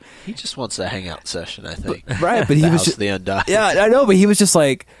weird. He just wants a hangout session, I think. Right, but he was just the Undying. Yeah, I know, but he was just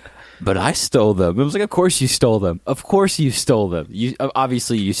like, but I stole them. It was like, of course you stole them. Of course you stole them.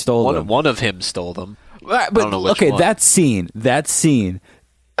 Obviously you stole them. One of him stole them. Right, but I don't know which one. that scene,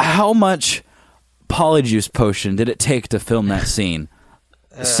 how much Polyjuice potion did it take to film that scene?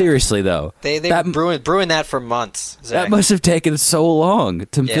 Seriously, though. They brewing that for months, Zach. That must have taken so long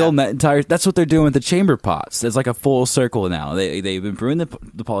to film that entire... That's what they're doing with the chamber pots. It's like a full circle now. They've been brewing the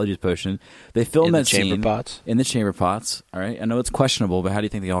Polyjuice potion. They filmed that scene... In the chamber pots. All right? I know it's questionable, but how do you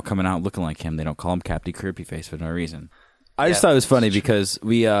think they all coming out looking like him? They don't call him Captain Creepyface for no reason. I just thought it was funny because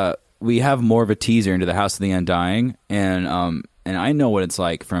we have more of a teaser into the House of the Undying, and I know what it's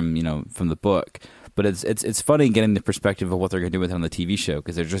like from the book. But it's funny getting the perspective of what they're going to do with it on the TV show,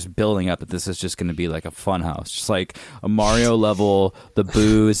 because they're just building up that this is just going to be like a fun house. Just like a Mario level, the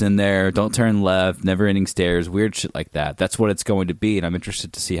booze in there, don't turn left, never-ending stairs, weird shit like that. That's what it's going to be, and I'm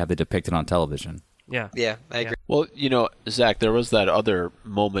interested to see how they depict it on television. Yeah, I agree. Well, Zach, there was that other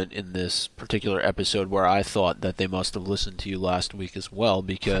moment in this particular episode where I thought that they must have listened to you last week as well,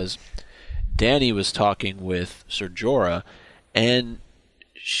 because Dany was talking with Ser Jorah, and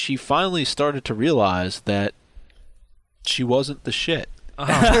she finally started to realize that she wasn't the shit.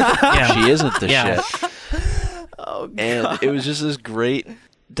 She isn't the shit. Oh, God. And it was just this great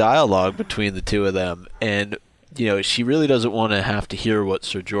dialogue between the two of them. And, she really doesn't want to have to hear what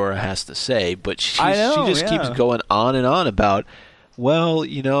Ser Jorah has to say, but she just keeps going on and on about, well,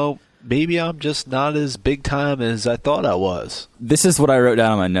 maybe I'm just not as big time as I thought I was. This is what I wrote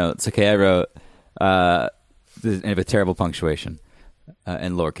down on my notes. Okay, I wrote, with terrible punctuation.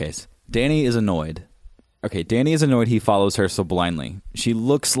 In lowercase. Dany is annoyed. Okay, Dany is annoyed he follows her so blindly. She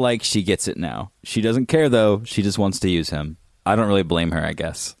looks like she gets it now. She doesn't care, though. She just wants to use him. I don't really blame her, I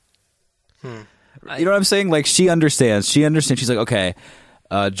guess. You know what I'm saying? Like, she understands. She's like, okay,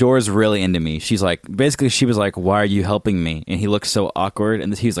 Jorah's really into me. She's like, basically, she was like, why are you helping me? And he looks so awkward.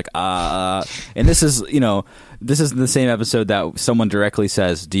 And he's like, And this is, this is the same episode that someone directly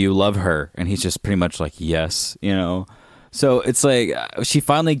says, do you love her? And he's just pretty much like, yes, So it's like she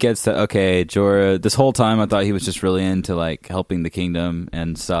finally gets that, okay, Jorah, this whole time I thought he was just really into like helping the kingdom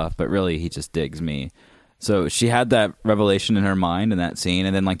and stuff, but really he just digs me. So she had that revelation in her mind in that scene,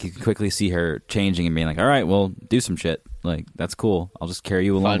 and then like you can quickly see her changing and being like, all right, well, do some shit. Like, that's cool. I'll just carry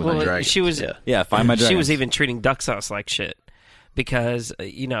you along with me. Well, she was find my dragon. She was even treating duck sauce like shit. Because,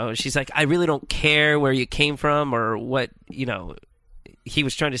 she's like, I really don't care where you came from or what, he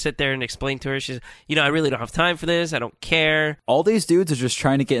was trying to sit there and explain to her. She's, I really don't have time for this. I don't care. All these dudes are just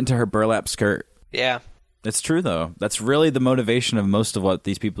trying to get into her burlap skirt. Yeah. It's true, though. That's really the motivation of most of what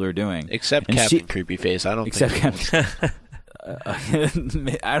these people are doing. Except Captain Creepyface. I don't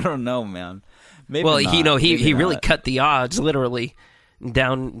think. I don't know, man. Maybe well, not. he really cut the odds, literally,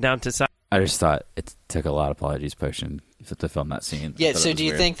 down to size. I just thought it took a lot of Polyjuice potion to film that scene. Yeah, so do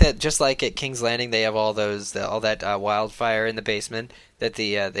you think that just like at King's Landing they have all that wildfire in the basement, that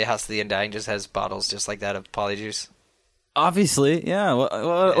the House of the Undying just has bottles just like that of Polyjuice? Obviously, yeah.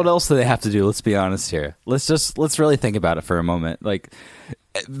 What else do they have to do? Let's be honest here. Let's really think about it for a moment. Like,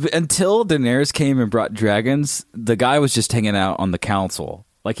 until Daenerys came and brought dragons, the guy was just hanging out on the council.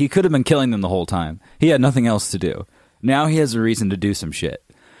 Like, he could have been killing them the whole time. He had nothing else to do. Now he has a reason to do some shit.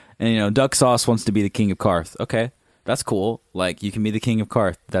 And, Duck Sauce wants to be the king of Qarth. Okay, that's cool. Like, you can be the king of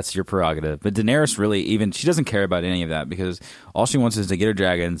Qarth. That's your prerogative. But Daenerys really she doesn't care about any of that, because all she wants is to get her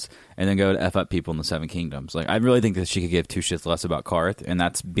dragons and then go to F up people in the Seven Kingdoms. Like, I really think that she could give two shits less about Qarth, and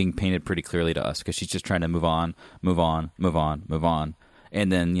that's being painted pretty clearly to us, because she's just trying to move on. And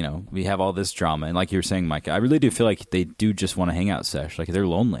then, we have all this drama. And like you were saying, Mike, I really do feel like they do just want to hang out sesh. Like, they're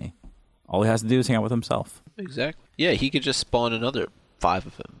lonely. All he has to do is hang out with himself. Exactly. Yeah, he could just spawn another 5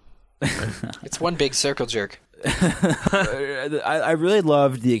 of him. It's one big circle jerk. I really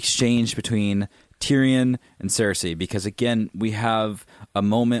loved the exchange between Tyrion and Cersei, because, again, we have a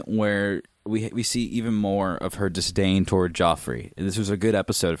moment where we see even more of her disdain toward Joffrey. This was a good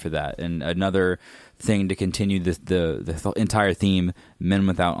episode for that, and another thing to continue the entire theme, Men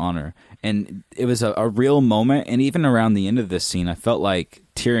Without Honor. And it was a real moment, and even around the end of this scene, I felt like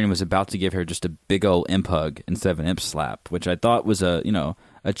Tyrion was about to give her just a big old imp hug instead of an imp slap, which I thought was a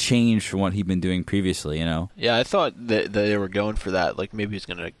change from what he'd been doing previously, Yeah, I thought that they were going for that. Like maybe he's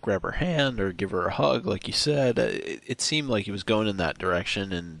going to grab her hand or give her a hug, like you said. It seemed like he was going in that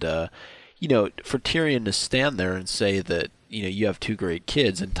direction. And, for Tyrion to stand there and say that, you have two great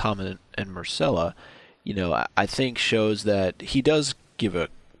kids in Tom and Myrcella, I think shows that he does give a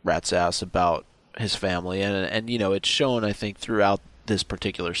rat's ass about his family. And it's shown, I think, throughout this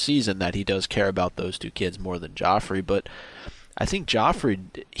particular season that he does care about those two kids more than Joffrey. But I think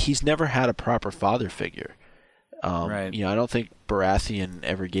Joffrey, he's never had a proper father figure. Right. I don't think Baratheon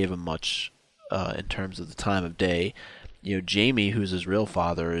ever gave him much in terms of the time of day. Jaime, who's his real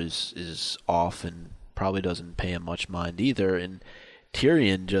father, is off and probably doesn't pay him much mind either. And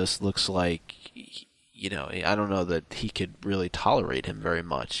Tyrion just looks like, I don't know that he could really tolerate him very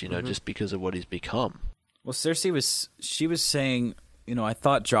much, just because of what he's become. Well, Cersei was saying, I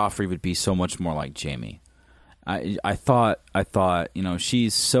thought Joffrey would be so much more like Jaime. I thought, she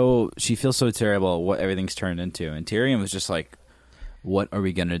feels so terrible at what everything's turned into. And Tyrion was just like, what are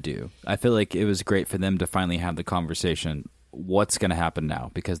we going to do? I feel like it was great for them to finally have the conversation. What's going to happen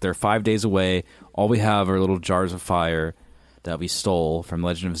now? Because they're 5 days away. All we have are little jars of fire that we stole from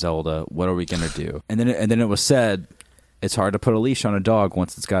Legend of Zelda. What are we going to do? And then it was said, it's hard to put a leash on a dog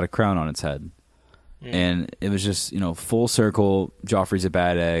once it's got a crown on its head. And it was just, full circle. Joffrey's a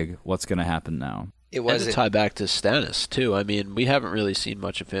bad egg. What's going to happen now? It was to tie back to Stannis too. I mean, we haven't really seen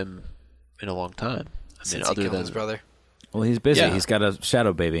much of him in a long time. Since he killed his brother. Well, he's busy. Yeah. He's got a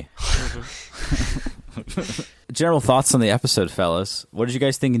shadow baby. General thoughts on the episode, fellas. What did you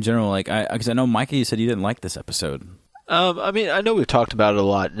guys think in general? Because I know, Micah, you said you didn't like this episode. I know we've talked about it a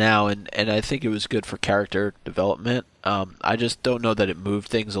lot now, and I think it was good for character development. I just don't know that it moved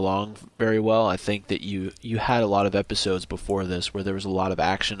things along very well. I think that you had a lot of episodes before this where there was a lot of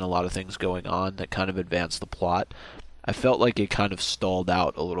action, a lot of things going on that kind of advanced the plot. I felt like it kind of stalled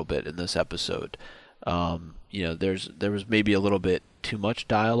out a little bit in this episode. There was maybe a little bit too much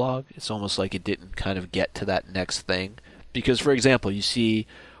dialogue. It's almost like it didn't kind of get to that next thing. Because, for example, you see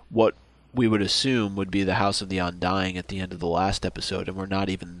what we would assume would be the House of the Undying at the end of the last episode, and we're not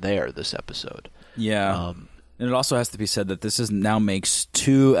even there this episode. Yeah. And it also has to be said that this now makes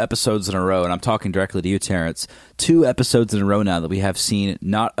 2 episodes in a row, and I'm talking directly to you, Terrence, 2 episodes in a row now that we have seen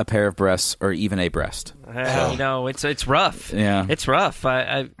not a pair of breasts or even a breast. It's rough. Yeah. It's rough.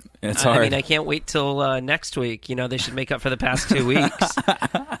 It's hard. I mean, I can't wait till next week. They should make up for the past 2 weeks.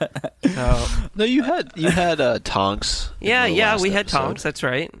 No, you had Tonks. Yeah, we had episode. Tonks. That's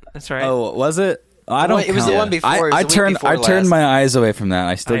right. Oh, was it? I don't. It was the one before. I turned my eyes away from that.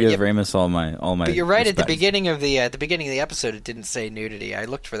 I still give Ramus all my. But you're right. respect. At the beginning of the episode, it didn't say nudity. I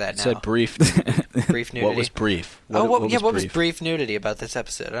looked for that. Now. It said brief. Brief nudity. What was brief? What was brief nudity about this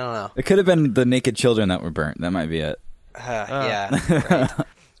episode? I don't know. It could have been the naked children that were burnt. That might be it. Yeah. Right.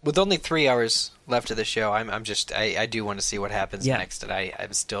 With only 3 hours left of the show, I do want to see what happens next, and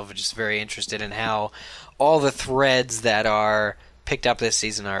I'm still just very interested in how all the threads that are picked up this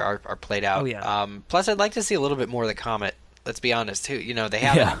season are played out. Oh, yeah. Plus, I'd like to see a little bit more of the comet. Let's be honest, too. They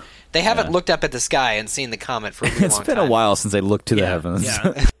haven't looked up at the sky and seen the comet for a really long time. It's been a while since they looked to the heavens.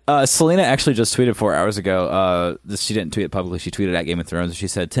 Yeah. Selena actually just tweeted 4 hours ago. She didn't tweet it publicly. She tweeted at Game of Thrones. She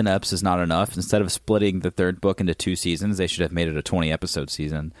said 10 eps is not enough. Instead of splitting the 3rd book into 2 seasons, they should have made it a 20-episode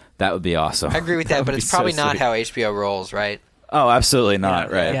season. That would be awesome. I agree with that, but it's probably not how HBO rolls, right? Oh, absolutely not.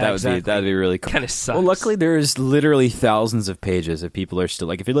 Yeah, right. yeah, That'd be really cool. Kind of sucks. Well, luckily there is literally thousands of pages if people are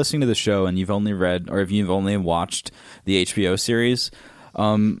still if you're listening to the show and you've only read or if you've only watched the HBO series,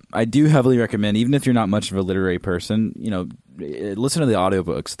 I do heavily recommend, even if you're not much of a literary person, listen to the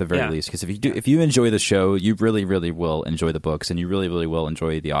audiobooks at the very least, because if you enjoy the show, you really, really will enjoy the books, and you really, really will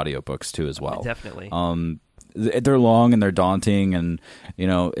enjoy the audiobooks too as well. Definitely. They're long and they're daunting, and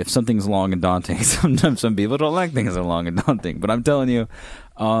if something's long and daunting, sometimes some people don't like things that are long and daunting. But I'm telling you,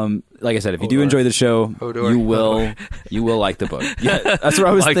 like I said, if you do enjoy the show, you will like the book. Yeah, that's what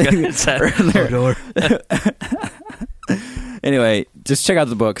I was thinking earlier. Anyway, just check out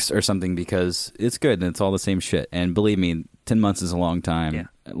the books or something, because it's good and it's all the same shit. And believe me, 10 months is a long time,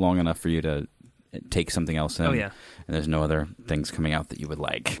 long enough for you to take something else in. Oh, yeah. And there's no other things coming out that you would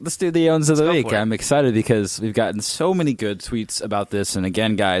like. Let's do the owns of the week. I'm excited because we've gotten so many good tweets about this. And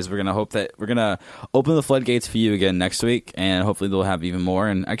again, guys, we're going to open the floodgates for you again next week. And hopefully they'll have even more.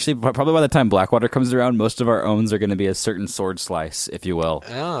 And actually, probably by the time Blackwater comes around, most of our owns are going to be a certain sword slice, if you will.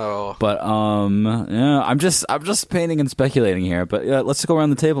 Oh. But, yeah, I'm just painting and speculating here. But let's go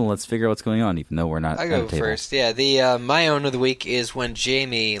around the table and let's figure out what's going on, even though we're not I'll go first. Yeah, my own of the week is when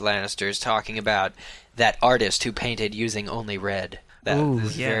Jaime Lannister is talking about that artist who painted using only red.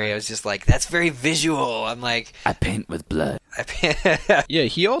 I was just like, that's very visual. I'm like, I paint with blood. Yeah,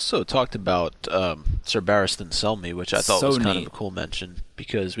 he also talked about Sir Barristan Selmy, which I thought was kind of a cool mention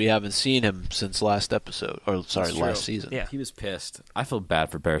because we haven't seen him since last episode, last season. Yeah, he was pissed. I feel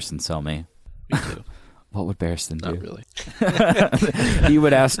bad for Barristan Selmy. Me too. What would Barristan do? Not really. He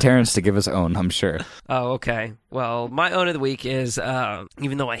would ask Terrence to give his own, I'm sure. Oh, okay. Well, my own of the week is,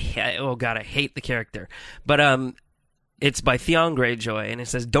 even though I hate the character, but it's by Theon Greyjoy, and it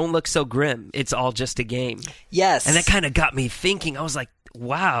says, "Don't look so grim. It's all just a game." Yes. And that kind of got me thinking. I was like,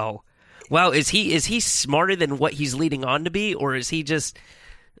 wow, is he smarter than what he's leading on to be, or is he just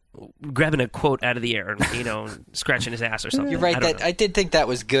grabbing a quote out of the air and scratching his ass or something? You're right. I did think that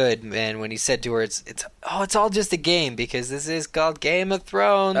was good, man. When he said to her, "It's all just a game," because this is called Game of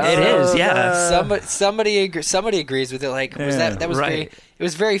Thrones. It is, yeah. Somebody agrees with it. Like, that was right. It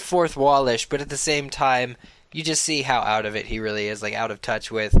was very fourth wallish, but at the same time, you just see how out of it he really is, like out of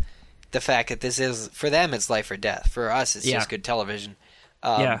touch with the fact that this is, for them, it's life or death. For us, it's just good television.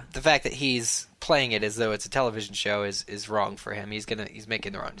 The fact that he's playing it as though it's a television show is wrong for him. He's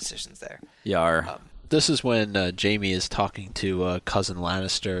making the wrong decisions there. Yeah. This is when Jaime is talking to Cousin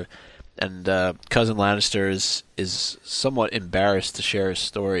Lannister, and Cousin Lannister is somewhat embarrassed to share his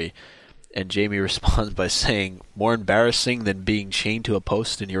story. And Jaime responds by saying, "More embarrassing than being chained to a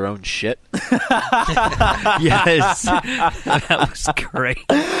post in your own shit." Yes. That was great.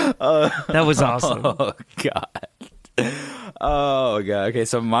 That was awesome. Oh, God. Oh, God. Okay,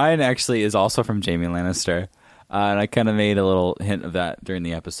 so mine actually is also from Jaime Lannister. And I kind of made a little hint of that during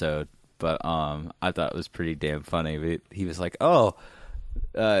the episode. But I thought it was pretty damn funny. But he was like,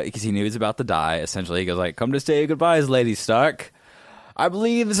 because he knew he was about to die, essentially. He goes like, "Come to say goodbyes, Lady Stark. I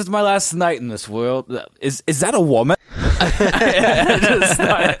believe this is my last night in this world." Is that a woman?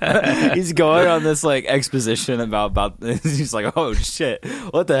 He's going on this like exposition about he's like, "Oh shit,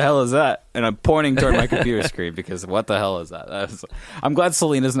 what the hell is that?" And I'm pointing toward my computer screen because what the hell is that? I'm glad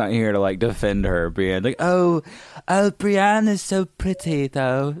Selena's not here to like defend her, Brienne. Like, oh, Brienne is so pretty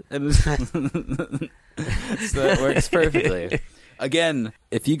though. So it works perfectly. Again,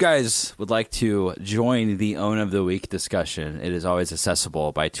 if you guys would like to join the Own of the Week discussion, it is always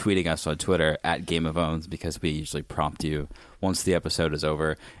accessible by tweeting us on Twitter at Game of Owns, because we usually prompt you once the episode is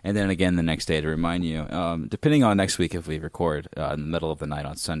over, and then again the next day to remind you, depending on next week if we record in the middle of the night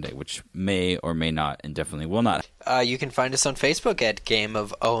on Sunday, which may or may not and definitely will not. You can find us on Facebook at Game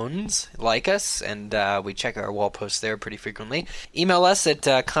of Owns, like us, and we check our wall posts there pretty frequently. Email us at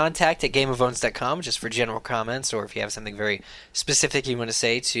contact@gameofowns.com just for general comments, or if you have something very specific you want to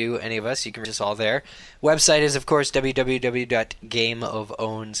say to any of us, you can reach us all there. Website is, of course,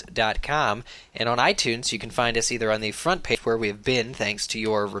 www.gameofowns.com, and on iTunes you can find us either on the front page where we have been, thanks to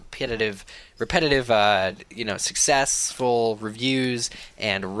your repetitive, successful reviews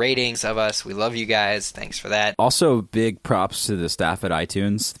and ratings of us. We love you guys. Thanks for that. Also, big props to the staff at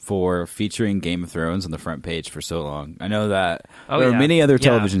iTunes for featuring Game of Thrones on the front page for so long. I know that there are many other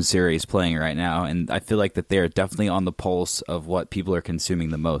television series playing right now, and I feel like that they are definitely on the pulse of what people are consuming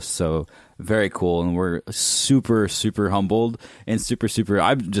the most. So very cool, and we're super, super humbled and super,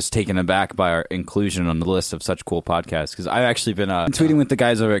 I'm just taken aback by our inclusion on the list of such cool podcasts, because I've actually been tweeting with the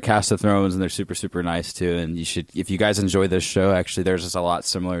guys over at Cast of Thrones, and they're super, super nice too. And you should, if you guys enjoy this show, actually there's just a lot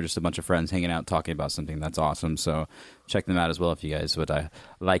similar, just a bunch of friends hanging out talking about something that's awesome. So check them out as well if you guys would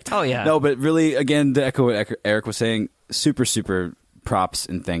like. Oh yeah. No, but really, again, to echo what Eric was saying, super, super props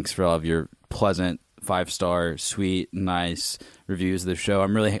and thanks for all of your pleasant 5-star, sweet, nice reviews of the show.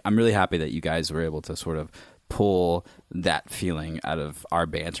 I'm really happy that you guys were able to sort of pull that feeling out of our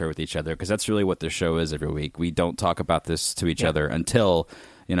banter with each other, because that's really what the show is every week. We don't talk about this to each other until,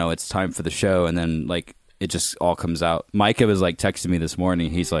 it's time for the show, and then like it just all comes out. Micah was like texting me this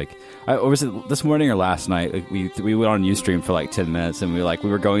morning. He's like, or was it this morning or last night? Like, we went on Ustream for like 10 minutes, and we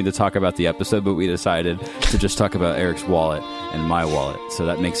were going to talk about the episode, but we decided to just talk about Eric's wallet and my wallet. So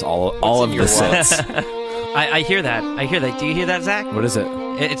that makes all of the sense. I hear that. Do you hear that, Zach? What is it?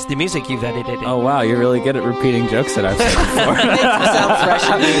 It's the music you've edited. Oh, wow. You're really good at repeating jokes that I've said before. Makes me sound fresh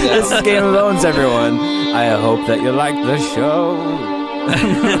and new, though. This is Game of Owns, everyone. I hope that you like the show.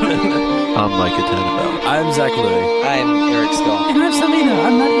 I'm Micah Tannenbaum. I'm Zach Louie. I'm Eric Skull. And I'm Selena.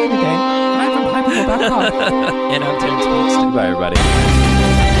 I'm not here today. I'm from Hyperbowl.com. And I'm Terrence Post. Goodbye, everybody.